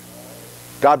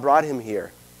 God brought him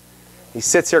here. He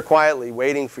sits here quietly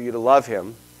waiting for you to love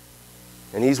him.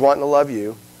 And he's wanting to love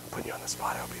you. I'm putting you on the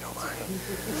spot. I hope you don't mind.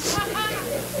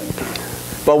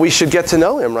 But we should get to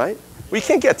know him, right? We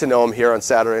can't get to know him here on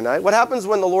Saturday night. What happens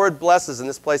when the Lord blesses and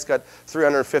this place got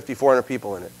 350, 400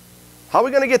 people in it? How are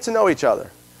we going to get to know each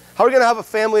other? How are we going to have a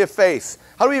family of faith?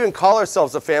 How do we even call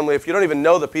ourselves a family if you don't even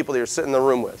know the people that you're sitting in the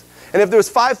room with? And if there was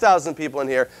 5,000 people in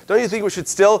here, don't you think we should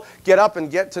still get up and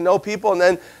get to know people and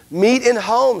then meet in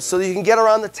homes so that you can get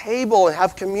around the table and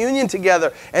have communion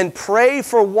together and pray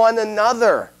for one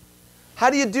another? How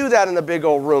do you do that in a big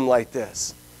old room like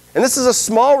this? And this is a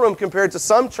small room compared to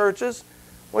some churches.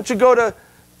 Why don't you go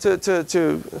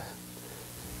to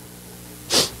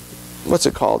what's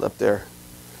it called up there?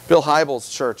 Bill Hybels'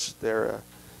 church there,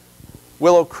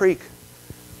 Willow Creek.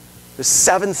 There's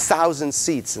 7,000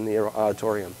 seats in the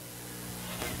auditorium.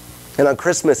 And on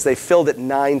Christmas, they filled it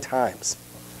 9 times.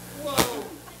 Whoa.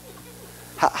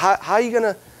 How are you going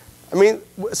to, I mean,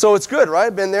 so it's good, right?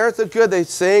 Been there, it's good. They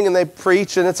sing and they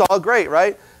preach and it's all great,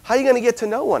 right? How are you going to get to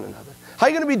know one another? How are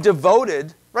you going to be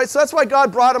devoted, right? So that's why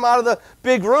God brought them out of the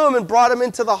big room and brought them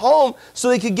into the home so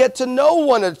they could get to know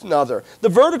one another. The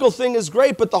vertical thing is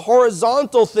great, but the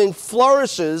horizontal thing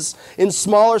flourishes in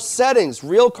smaller settings.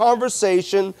 Real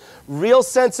conversation, real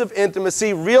sense of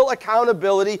intimacy, real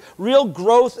accountability, real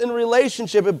growth in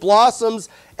relationship. It blossoms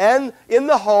and in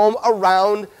the home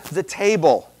around the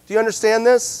table. Do you understand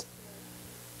this?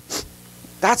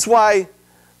 That's why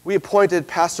we appointed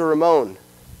Pastor Ramon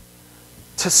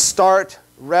to start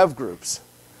Rev groups.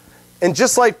 And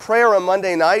just like prayer on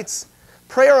Monday nights,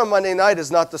 prayer on Monday night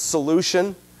is not the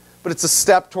solution, but it's a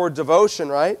step toward devotion,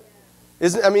 right?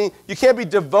 I mean, you can't be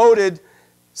devoted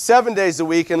 7 days a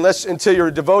week until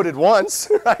you're devoted once,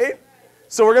 right?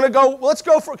 So we're going to go, let's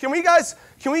go for, can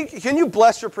you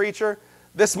bless your preacher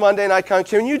this Monday night?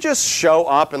 Can you just show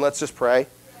up and let's just pray?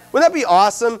 Wouldn't that be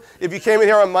awesome if you came in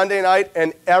here on Monday night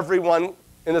and everyone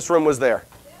in this room was there?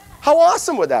 How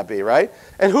awesome would that be, right?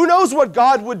 And who knows what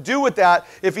God would do with that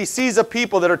if he sees a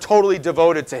people that are totally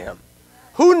devoted to him?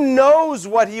 Who knows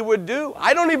what he would do?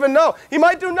 I don't even know. He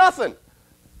might do nothing.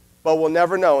 But we'll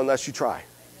never know unless you try,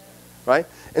 right?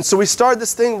 And so we started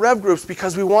this thing, Rev groups,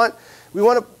 because we want you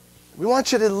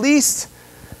to at least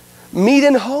meet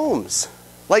in homes.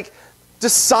 Like,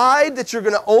 decide that you're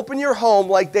going to open your home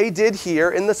like they did here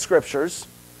in the scriptures.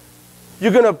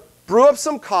 You're going to brew up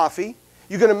some coffee.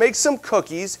 You're going to make some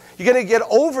cookies. You're going to get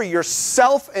over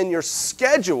yourself and your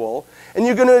schedule. And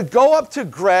you're going to go up to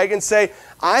Greg and say,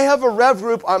 I have a Rev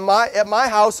group at my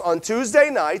house on Tuesday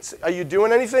nights. Are you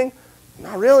doing anything?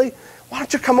 Not really. Why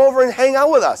don't you come over and hang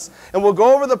out with us? And we'll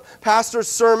go over the pastor's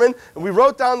sermon. And we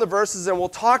wrote down the verses and we'll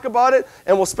talk about it.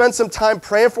 And we'll spend some time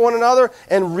praying for one another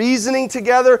and reasoning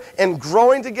together and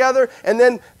growing together. And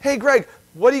then, hey, Greg,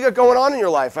 what do you got going on in your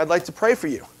life? I'd like to pray for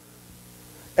you.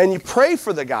 And you pray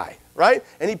for the guy. Right?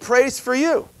 And he prays for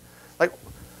you. Like,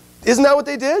 isn't that what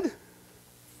they did?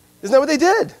 Isn't that what they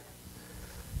did?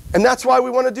 And that's why we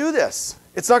want to do this.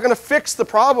 It's not going to fix the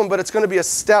problem, but it's going to be a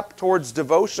step towards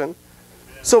devotion.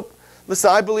 So,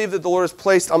 listen, I believe that the Lord has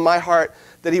placed on my heart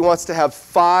that he wants to have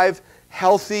 5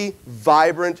 healthy,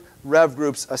 vibrant Rev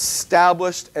groups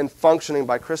established and functioning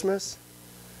by Christmas.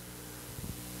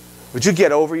 Would you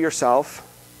get over yourself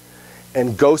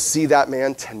and go see that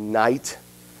man tonight?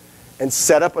 And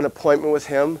set up an appointment with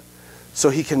him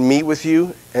so he can meet with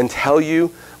you and tell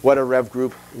you what a Rev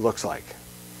group looks like.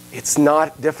 It's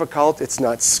not difficult. It's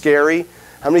not scary.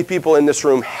 How many people in this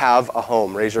room have a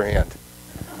home? Raise your hand.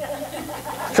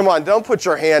 Come on, don't put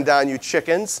your hand down, you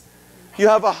chickens. You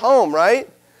have a home, right?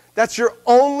 That's your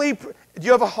only...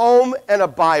 You have a home and a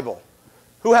Bible.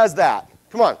 Who has that?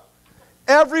 Come on.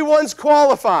 Everyone's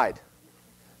qualified.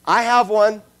 I have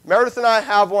one. Meredith and I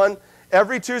have one.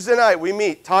 Every Tuesday night we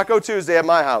meet, Taco Tuesday at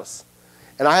my house.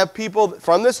 And I have people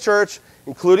from this church,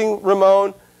 including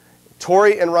Ramon,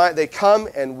 Tori, and Ryan. They come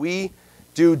and we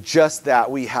do just that.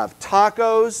 We have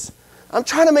tacos. I'm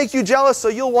trying to make you jealous so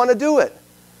you'll want to do it.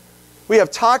 We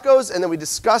have tacos and then we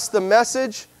discuss the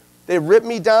message. They rip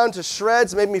me down to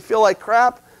shreds, make me feel like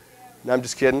crap. No, I'm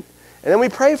just kidding. And then we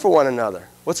pray for one another.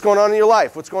 What's going on in your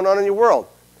life? What's going on in your world?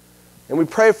 And we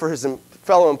pray for his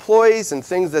fellow employees and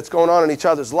things that's going on in each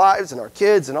other's lives and our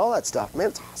kids and all that stuff. Man,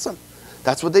 it's awesome.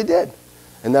 That's what they did.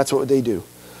 And that's what they do.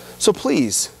 So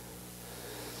please,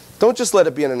 don't just let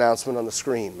it be an announcement on the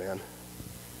screen, man.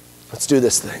 Let's do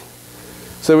this thing.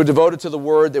 So they were devoted to the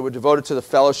Word. They were devoted to the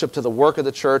fellowship, to the work of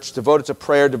the church, devoted to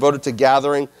prayer, devoted to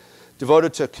gathering,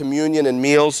 devoted to communion and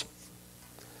meals.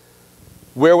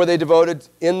 Where were they devoted?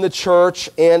 In the church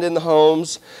and in the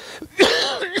homes.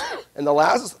 And the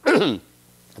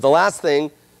last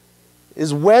thing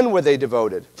is, when were they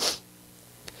devoted?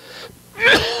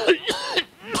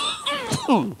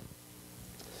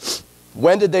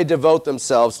 When did they devote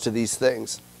themselves to these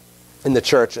things? In the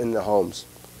church, in the homes.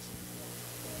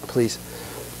 Please.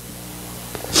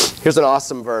 Here's an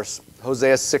awesome verse.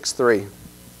 Hosea 6:3.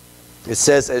 It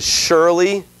says, as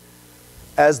surely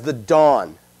as the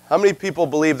dawn. How many people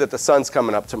believe that the sun's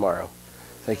coming up tomorrow?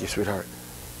 Thank you, sweetheart.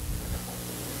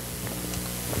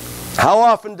 How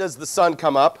often does the sun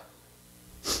come up?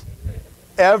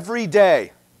 Every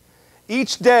day.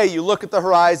 Each day you look at the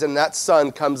horizon, that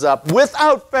sun comes up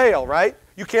without fail, right?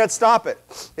 You can't stop it.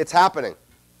 It's happening.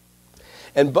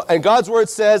 And God's word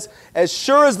says, as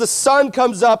sure as the sun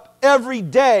comes up every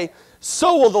day,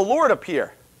 so will the Lord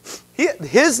appear.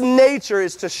 His nature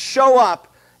is to show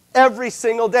up every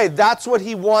single day. That's what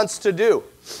he wants to do.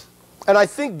 And I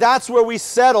think that's where we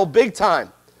settle big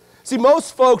time. See,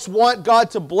 most folks want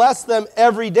God to bless them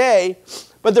every day,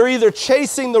 but they're either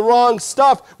chasing the wrong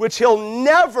stuff, which he'll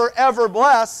never, ever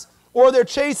bless, or they're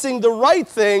chasing the right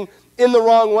thing in the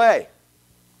wrong way.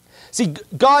 See,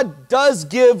 God does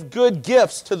give good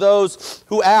gifts to those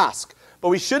who ask, but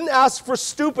we shouldn't ask for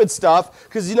stupid stuff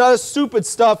because he's not a stupid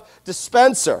stuff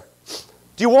dispenser.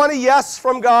 Do you want a yes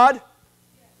from God?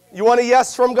 You want a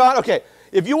yes from God? Okay,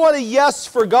 if you want a yes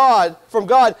from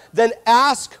God, then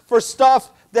ask for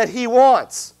stuff that he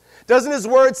wants. Doesn't his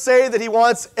word say that he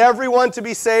wants everyone to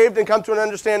be saved and come to an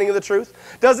understanding of the truth?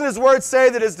 Doesn't his word say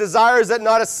that his desire is that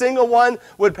not a single one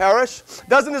would perish?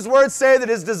 Doesn't his word say that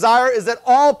his desire is that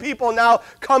all people now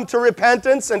come to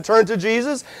repentance and turn to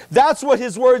Jesus? That's what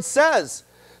his word says.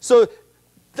 So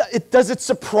does it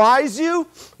surprise you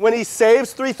when he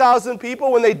saves 3,000 people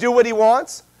when they do what he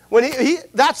wants?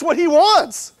 That's what he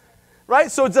wants,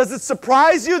 right? So does it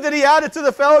surprise you that he added to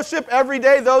the fellowship every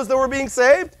day those that were being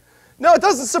saved? No, it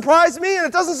doesn't surprise me, and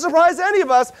it doesn't surprise any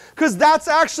of us, because that's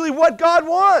actually what God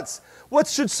wants. What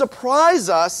should surprise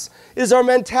us is our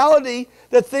mentality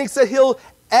that thinks that he'll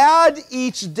add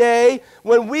each day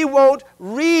when we won't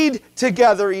read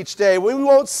together each day, when we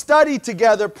won't study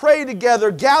together, pray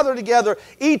together, gather together,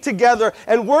 eat together,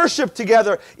 and worship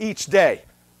together each day.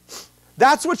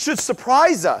 That's what should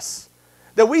surprise us,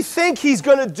 that we think he's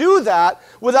going to do that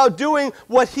without doing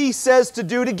what he says to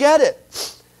do to get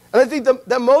it. And I think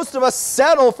that most of us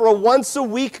settle for a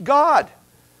once-a-week God,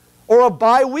 or a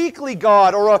bi-weekly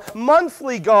God, or a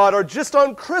monthly God, or just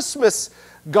on Christmas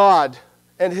God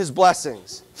and his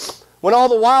blessings. When all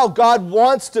the while, God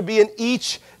wants to be an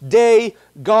each-day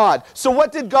God. So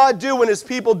what did God do when his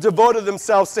people devoted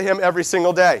themselves to him every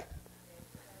single day?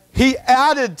 He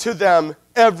added to them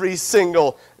every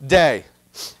single day.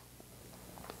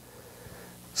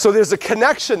 So there's a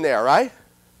connection there, right?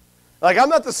 Like, I'm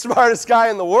not the smartest guy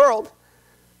in the world,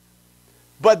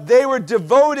 but they were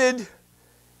devoted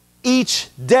each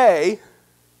day,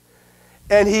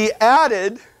 and he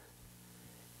added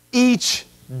each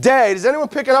day. Is anyone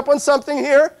picking up on something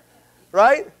here?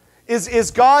 Right? Is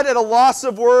God at a loss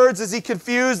of words? Is he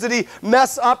confused? Did he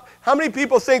mess up? How many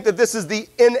people think that this is the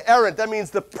inerrant? That means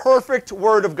the perfect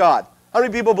word of God. How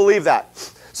many people believe that?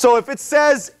 So if it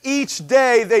says each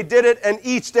day they did it and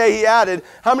each day he added,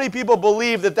 how many people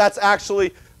believe that that's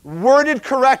actually worded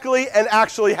correctly and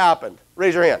actually happened?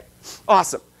 Raise your hand.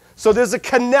 Awesome. So there's a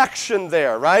connection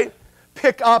there, right?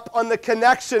 Pick up on the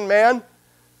connection, man.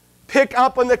 Pick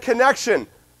up on the connection.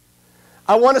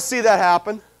 I want to see that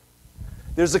happen.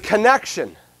 There's a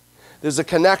connection. There's a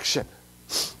connection.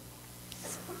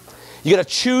 You got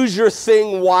to choose your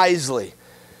thing wisely,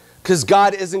 because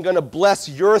God isn't going to bless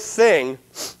your thing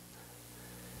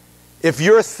if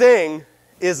your thing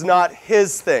is not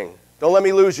his thing. Don't let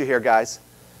me lose you here, guys.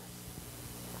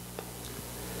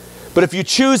 But if you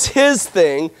choose his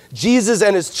thing, Jesus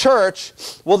and his church,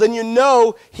 well, then you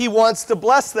know he wants to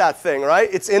bless that thing, right?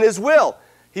 It's in his will.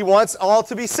 He wants all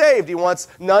to be saved. He wants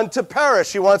none to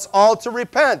perish. He wants all to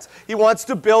repent. He wants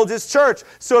to build his church.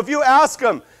 So if you ask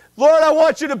him, Lord, I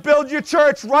want you to build your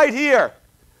church right here,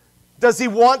 does he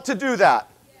want to do that?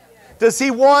 Does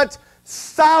he want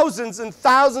thousands and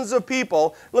thousands of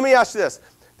people? Let me ask you this.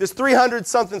 There's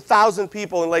 300-something thousand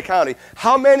people in Lake County.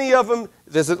 How many of them,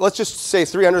 let's just say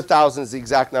 300,000 is the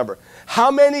exact number. How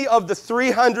many of the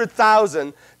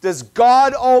 300,000 does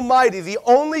God Almighty, the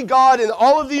only God in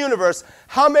all of the universe,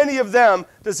 how many of them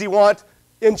does he want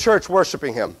in church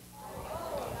worshiping him?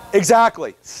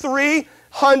 Exactly.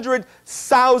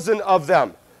 300,000 of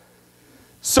them.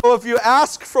 So if you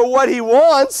ask for what he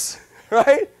wants,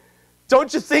 right,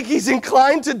 don't you think he's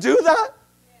inclined to do that?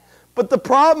 But the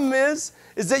problem is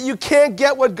that you can't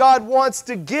get what God wants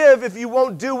to give if you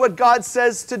won't do what God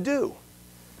says to do.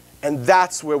 And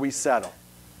that's where we settle.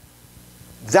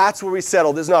 That's where we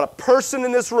settle. There's not a person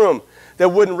in this room that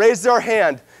wouldn't raise their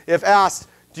hand if asked,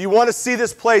 do you want to see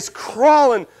this place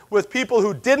crawling with people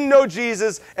who didn't know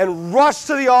Jesus and rush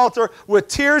to the altar with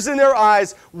tears in their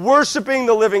eyes, worshiping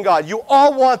the living God? You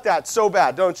all want that so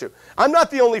bad, don't you? I'm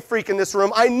not the only freak in this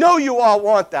room. I know you all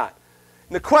want that.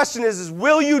 And the question is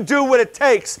will you do what it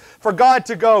takes for God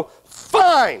to go,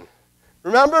 fine?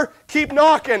 Remember? Keep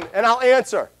knocking and I'll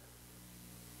answer.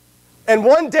 And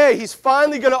one day, he's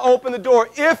finally going to open the door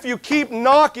if you keep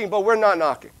knocking, but we're not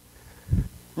knocking.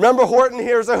 Remember Horton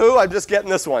Hears a Who? I'm just getting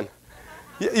this one.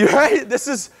 You right? This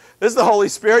is the Holy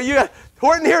Spirit.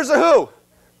 Horton Hears a Who?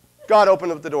 God,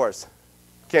 open up the doors.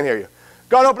 Can't hear you.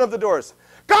 God, open up the doors.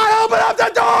 God, open up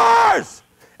the doors!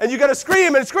 And you got to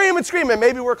scream and scream and scream, and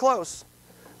maybe we're close.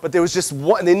 But there was just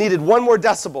one, they needed one more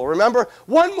decibel, remember?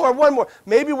 One more.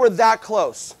 Maybe we're that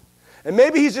close. And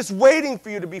maybe he's just waiting for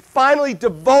you to be finally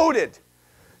devoted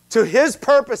to his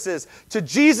purposes, to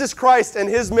Jesus Christ and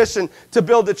his mission to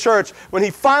build the church, when he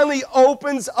finally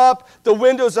opens up the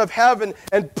windows of heaven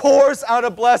and pours out a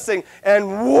blessing,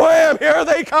 and wham, here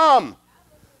they come.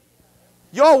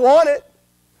 Y'all want it.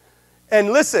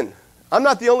 And listen, I'm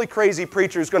not the only crazy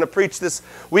preacher who's going to preach this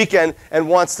weekend and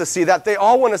wants to see that. They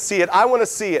all want to see it. I want to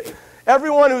see it.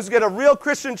 Everyone who's got a real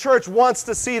Christian church wants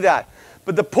to see that.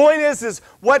 But the point is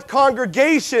what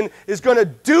congregation is going to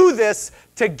do this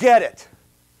to get it?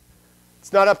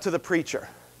 It's not up to the preacher.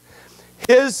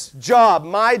 His job,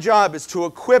 my job, is to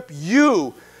equip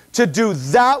you to do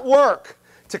that work,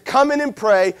 to come in and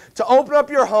pray, to open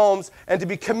up your homes, and to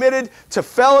be committed to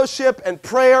fellowship and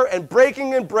prayer and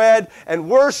breaking in bread and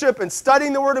worship and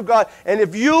studying the Word of God. And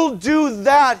if you'll do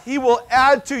that, he will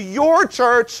add to your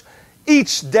church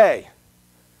each day.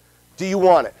 Do you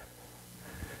want it?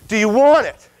 Do you want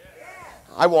it?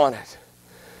 I want it.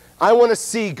 I want to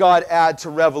see God add to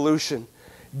Revolution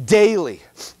daily,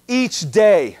 each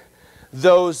day,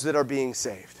 those that are being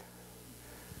saved.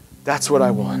 That's what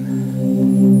I want.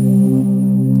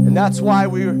 And that's why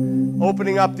we're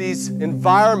opening up these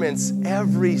environments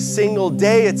every single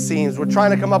day, it seems. We're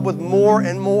trying to come up with more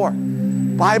and more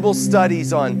Bible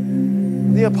studies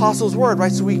on the Apostles' Word,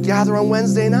 right? So we gather on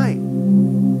Wednesday night.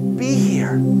 Be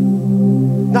here.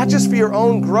 Not just for your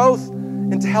own growth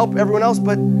and to help everyone else,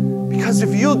 but because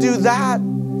if you'll do that,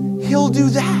 he'll do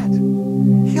that.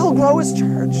 He'll grow his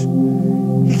church.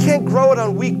 He can't grow it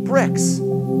on weak bricks. He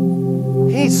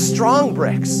needs strong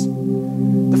bricks.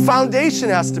 The foundation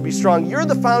has to be strong. You're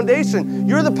the foundation.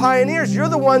 You're the pioneers. You're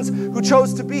the ones who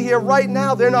chose to be here right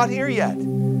now. They're not here yet.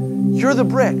 You're the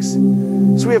bricks.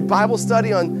 So we have Bible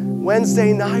study on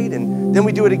Wednesday night, and then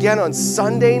we do it again on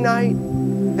Sunday night.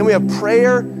 Then we have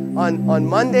prayer on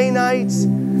Monday nights.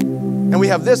 And we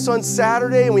have this on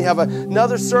Saturday, and we have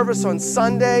another service on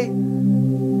Sunday.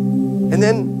 And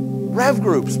then Rev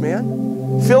groups,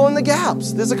 man. Fill in the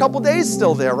gaps. There's a couple days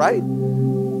still there, right?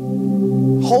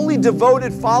 Holy,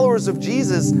 devoted followers of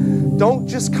Jesus don't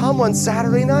just come on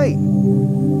Saturday night.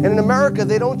 And in America,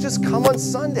 they don't just come on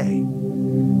Sunday.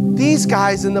 These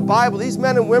guys in the Bible, these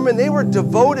men and women, they were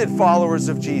devoted followers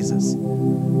of Jesus.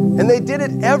 And they did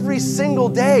it every single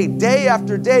day, day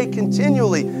after day,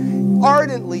 continually,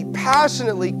 ardently,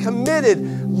 passionately, committed,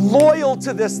 loyal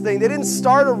to this thing. They didn't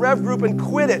start a Rev group and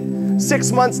quit it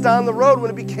 6 months down the road when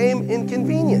it became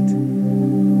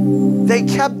inconvenient. They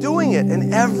kept doing it,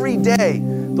 and every day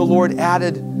the Lord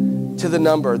added to the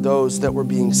number those that were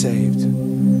being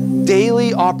saved.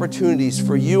 Daily opportunities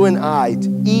for you and I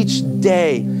each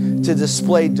day to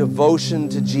display devotion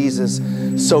to Jesus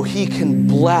so he can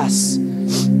bless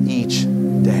each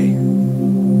day.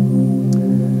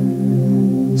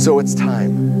 So it's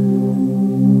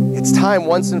time. It's time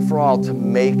once and for all to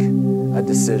make a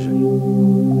decision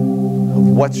of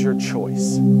what's your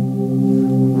choice.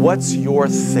 What's your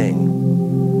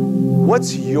thing?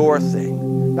 What's your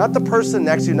thing? Not the person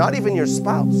next to you, not even your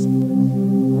spouse.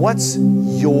 What's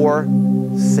your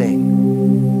thing?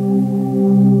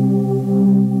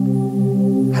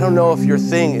 I don't know if your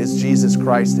thing is Jesus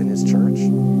Christ and his church.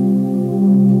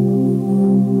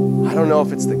 I don't know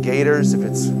if it's the Gators, if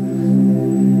it's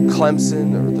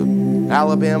Clemson or the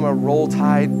Alabama Roll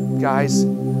Tide guys,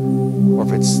 or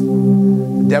if it's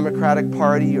the Democratic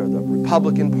Party or the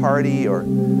Republican Party, or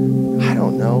I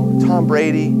don't know, Tom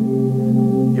Brady,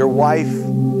 your wife,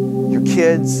 your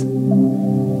kids,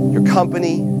 your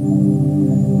company,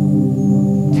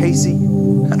 Casey.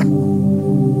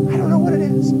 I don't know what it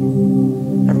is.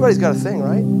 Everybody's got a thing,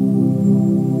 right?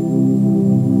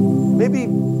 Maybe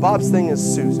Bob's thing is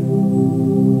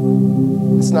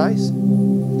Susan. That's nice.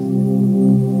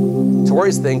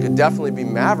 Tori's thing could definitely be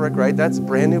Maverick, right? That's a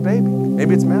brand new baby.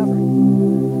 Maybe it's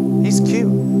Maverick. He's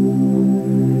cute.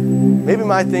 Maybe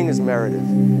my thing is Meredith.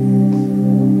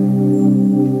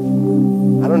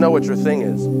 I don't know what your thing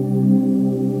is.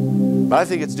 But I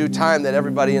think it's due time that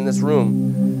everybody in this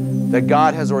room that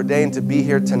God has ordained to be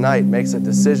here tonight makes a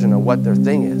decision on what their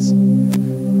thing is.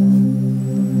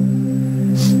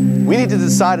 We need to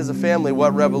decide as a family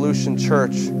what Revolution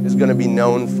Church is going to be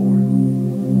known for.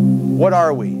 What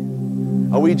are we?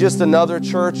 Are we just another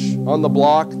church on the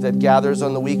block that gathers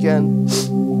on the weekend?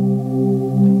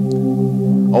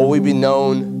 Oh, we be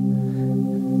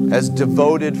known as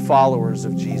devoted followers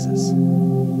of Jesus.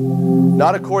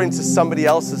 Not according to somebody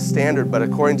else's standard, but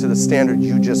according to the standard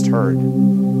you just heard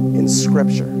in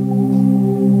Scripture.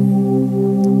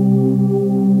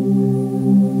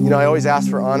 You know, I always ask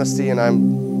for honesty, and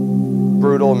I'm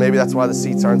brutal, and maybe that's why the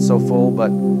seats aren't so full, but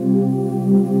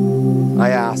I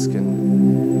ask,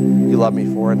 and you love me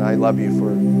for it, and I love you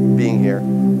for being here.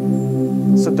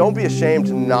 So don't be ashamed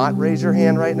to not raise your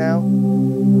hand right now.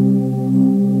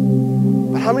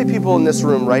 But how many people in this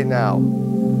room right now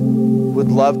would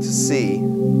love to see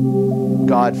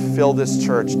God fill this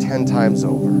church 10 times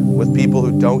over with people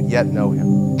who don't yet know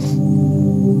Him?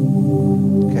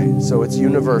 Okay, so it's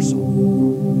universal.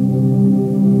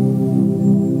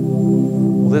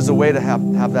 Well, there's a way to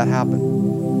have that happen.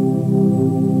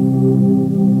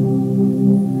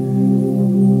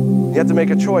 You have to make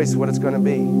a choice what it's going to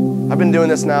be. I've been doing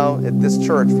this now at this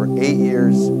church for 8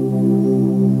 years,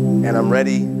 and I'm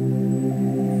ready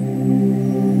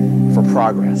for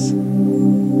progress.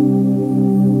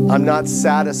 I'm not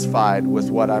satisfied with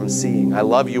what I'm seeing. I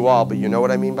love you all, but you know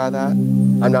what I mean by that?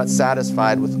 I'm not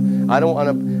satisfied with,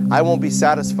 I won't be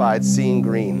satisfied seeing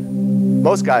green.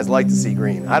 Most guys like to see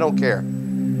green. I don't care.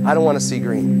 I don't want to see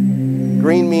green.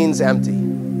 Green means empty.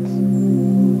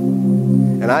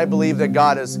 And I believe that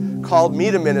God has called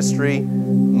me to ministry,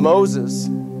 Moses,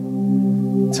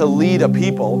 to lead a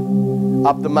people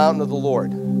up the mountain of the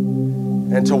Lord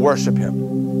and to worship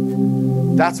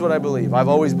Him. That's what I believe. I've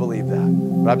always believed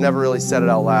that, but I've never really said it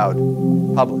out loud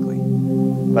publicly.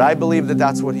 But I believe that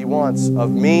that's what He wants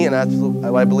of me, and that's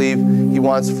what I believe He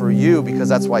wants for you, because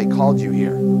that's why He called you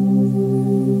here.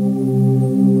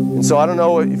 And so I don't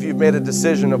know if you've made a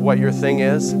decision of what your thing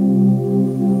is,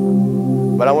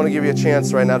 but I want to give you a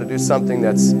chance right now to do something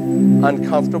that's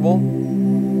uncomfortable,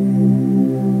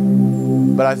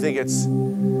 but I think it's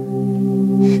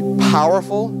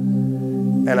powerful,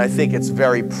 and I think it's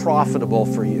very profitable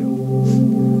for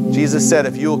you. Jesus said,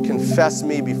 if you will confess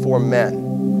me before men,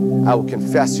 I will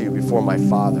confess you before my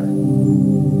Father.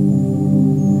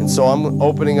 And so I'm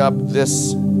opening up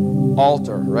this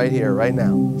altar right here, right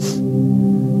now.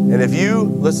 And if you,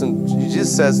 listen,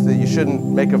 Jesus says that you shouldn't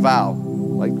make a vow.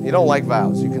 Like, you don't like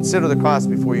vows. You consider the cost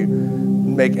before you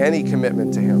make any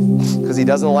commitment to Him, because He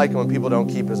doesn't like it when people don't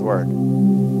keep His word.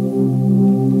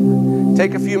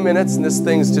 Take a few minutes, and this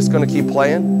thing's just going to keep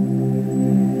playing.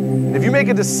 And if you make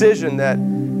a decision that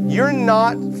you're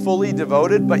not fully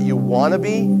devoted, but you want to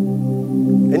be,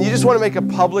 and you just want to make a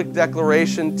public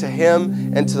declaration to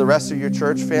Him and to the rest of your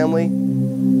church family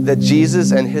that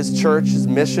Jesus and His church, His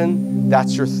mission,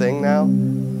 that's your thing now,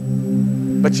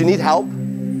 but you need help.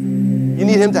 You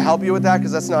need Him to help you with that,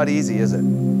 because that's not easy, is it?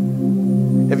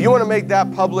 If you want to make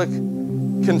that public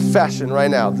confession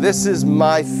right now, this is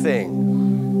my thing,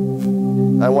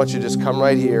 I want you to just come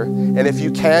right here. And if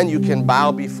you can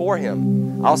bow before Him.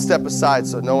 I'll step aside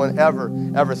so no one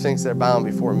ever thinks they're bowing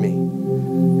before me.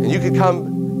 And you can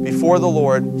come before the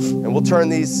Lord, and we'll turn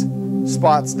these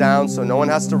spots down so no one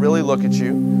has to really look at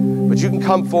you. But you can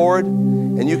come forward,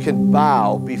 and you can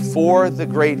bow before the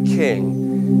great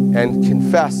King and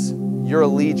confess your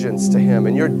allegiance to Him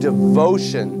and your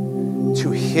devotion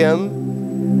to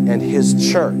Him and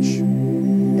His church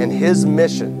and His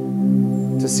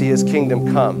mission to see His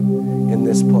kingdom come in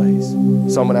this place.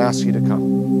 So I'm going to ask you to come.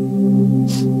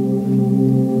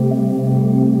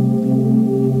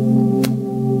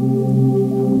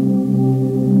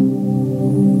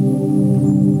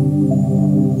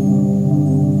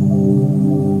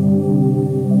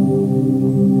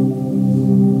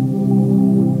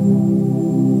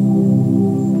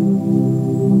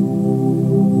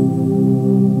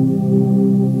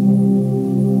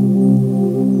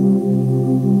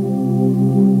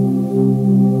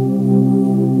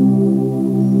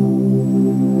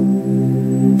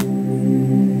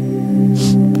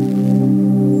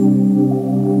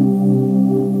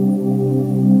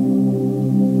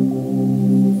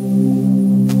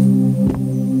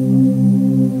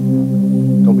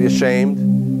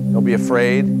 Don't be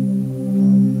afraid.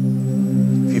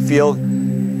 If you feel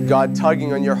God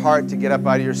tugging on your heart to get up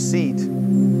out of your seat,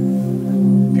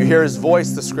 if you hear His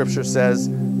voice, the Scripture says,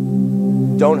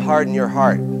 don't harden your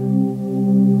heart. You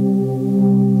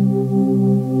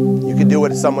can do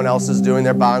what someone else is doing.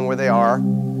 They're bowing where they are.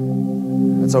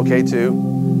 That's okay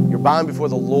too. You're bowing before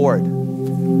the Lord.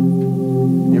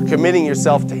 You're committing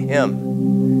yourself to Him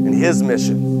and His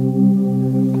mission.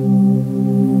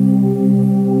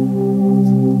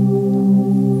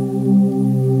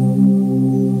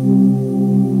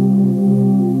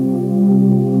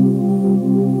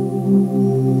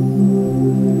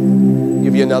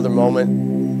 Another moment.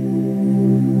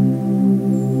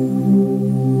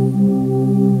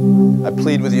 I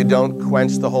plead with you, don't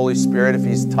quench the Holy Spirit. If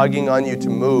he's tugging on you to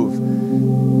move,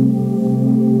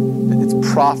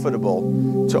 it's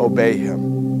profitable to obey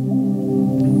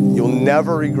him. You'll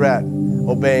never regret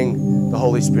obeying the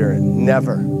Holy Spirit.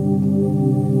 Never.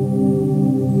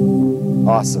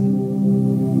 Awesome.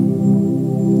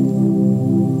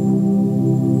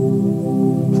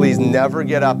 Please never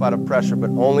get up out of pressure, but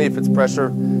only if it's pressure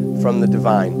from the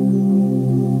divine.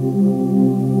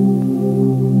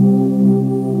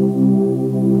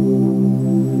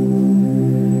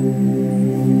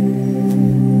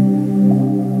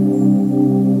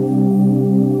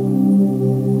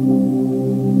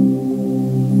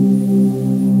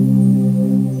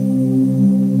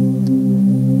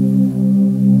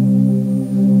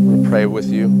 Pray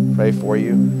with you, pray for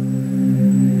you.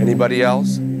 Anybody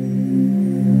else?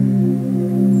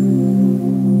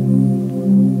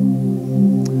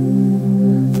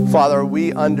 Father,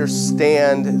 we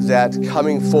understand that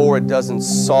coming forward doesn't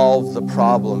solve the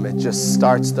problem, it just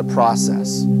starts the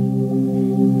process.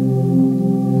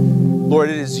 Lord,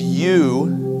 it is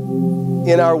you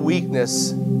in our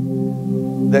weakness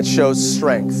that shows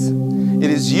strength. It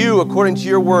is you, according to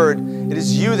your word, it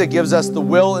is you that gives us the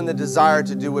will and the desire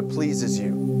to do what pleases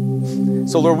you.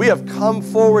 So, Lord, we have come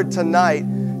forward tonight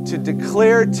to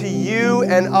declare to you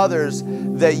and others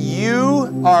that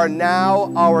you are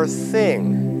now our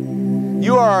thing.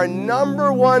 You are our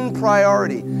number one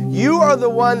priority. You are the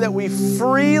one that we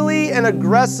freely and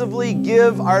aggressively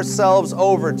give ourselves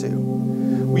over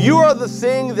to. You are the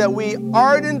thing that we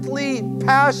ardently,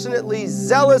 passionately,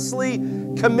 zealously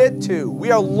commit to.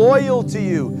 We are loyal to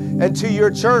you and to your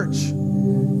church,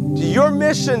 to your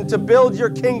mission to build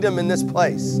your kingdom in this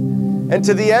place and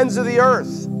to the ends of the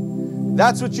earth.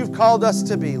 That's what you've called us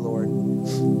to be, Lord.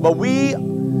 But we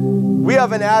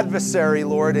have an adversary,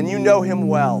 Lord, and you know him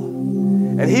well.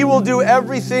 And he will do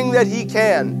everything that he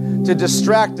can to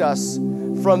distract us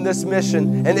from this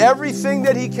mission and everything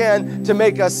that he can to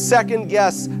make us second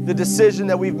guess the decision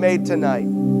that we've made tonight.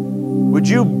 Would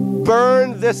you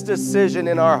burn this decision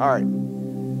in our heart?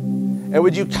 And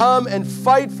would you come and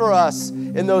fight for us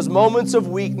in those moments of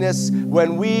weakness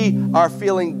when we are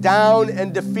feeling down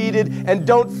and defeated and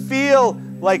don't feel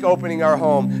like opening our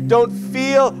home, don't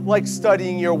feel like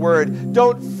studying your word,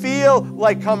 don't feel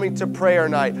like coming to prayer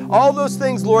night. All those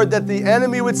things, Lord, that the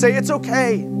enemy would say, it's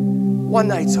okay. One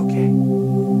night's okay.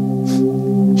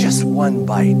 Just one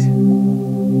bite.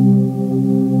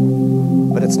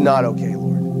 But it's not okay,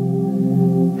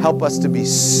 Lord. Help us to be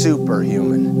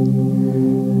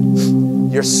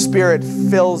superhuman. Your Spirit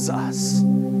fills us.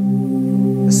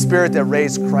 The Spirit that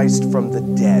raised Christ from the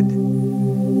dead.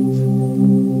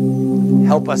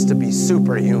 Help us to be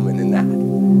superhuman in that.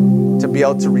 To be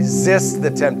able to resist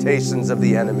the temptations of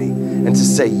the enemy and to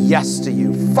say yes to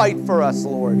you. Fight for us,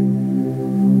 Lord.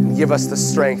 And give us the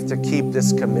strength to keep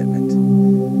this commitment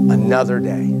another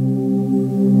day.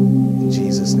 In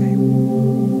Jesus' name.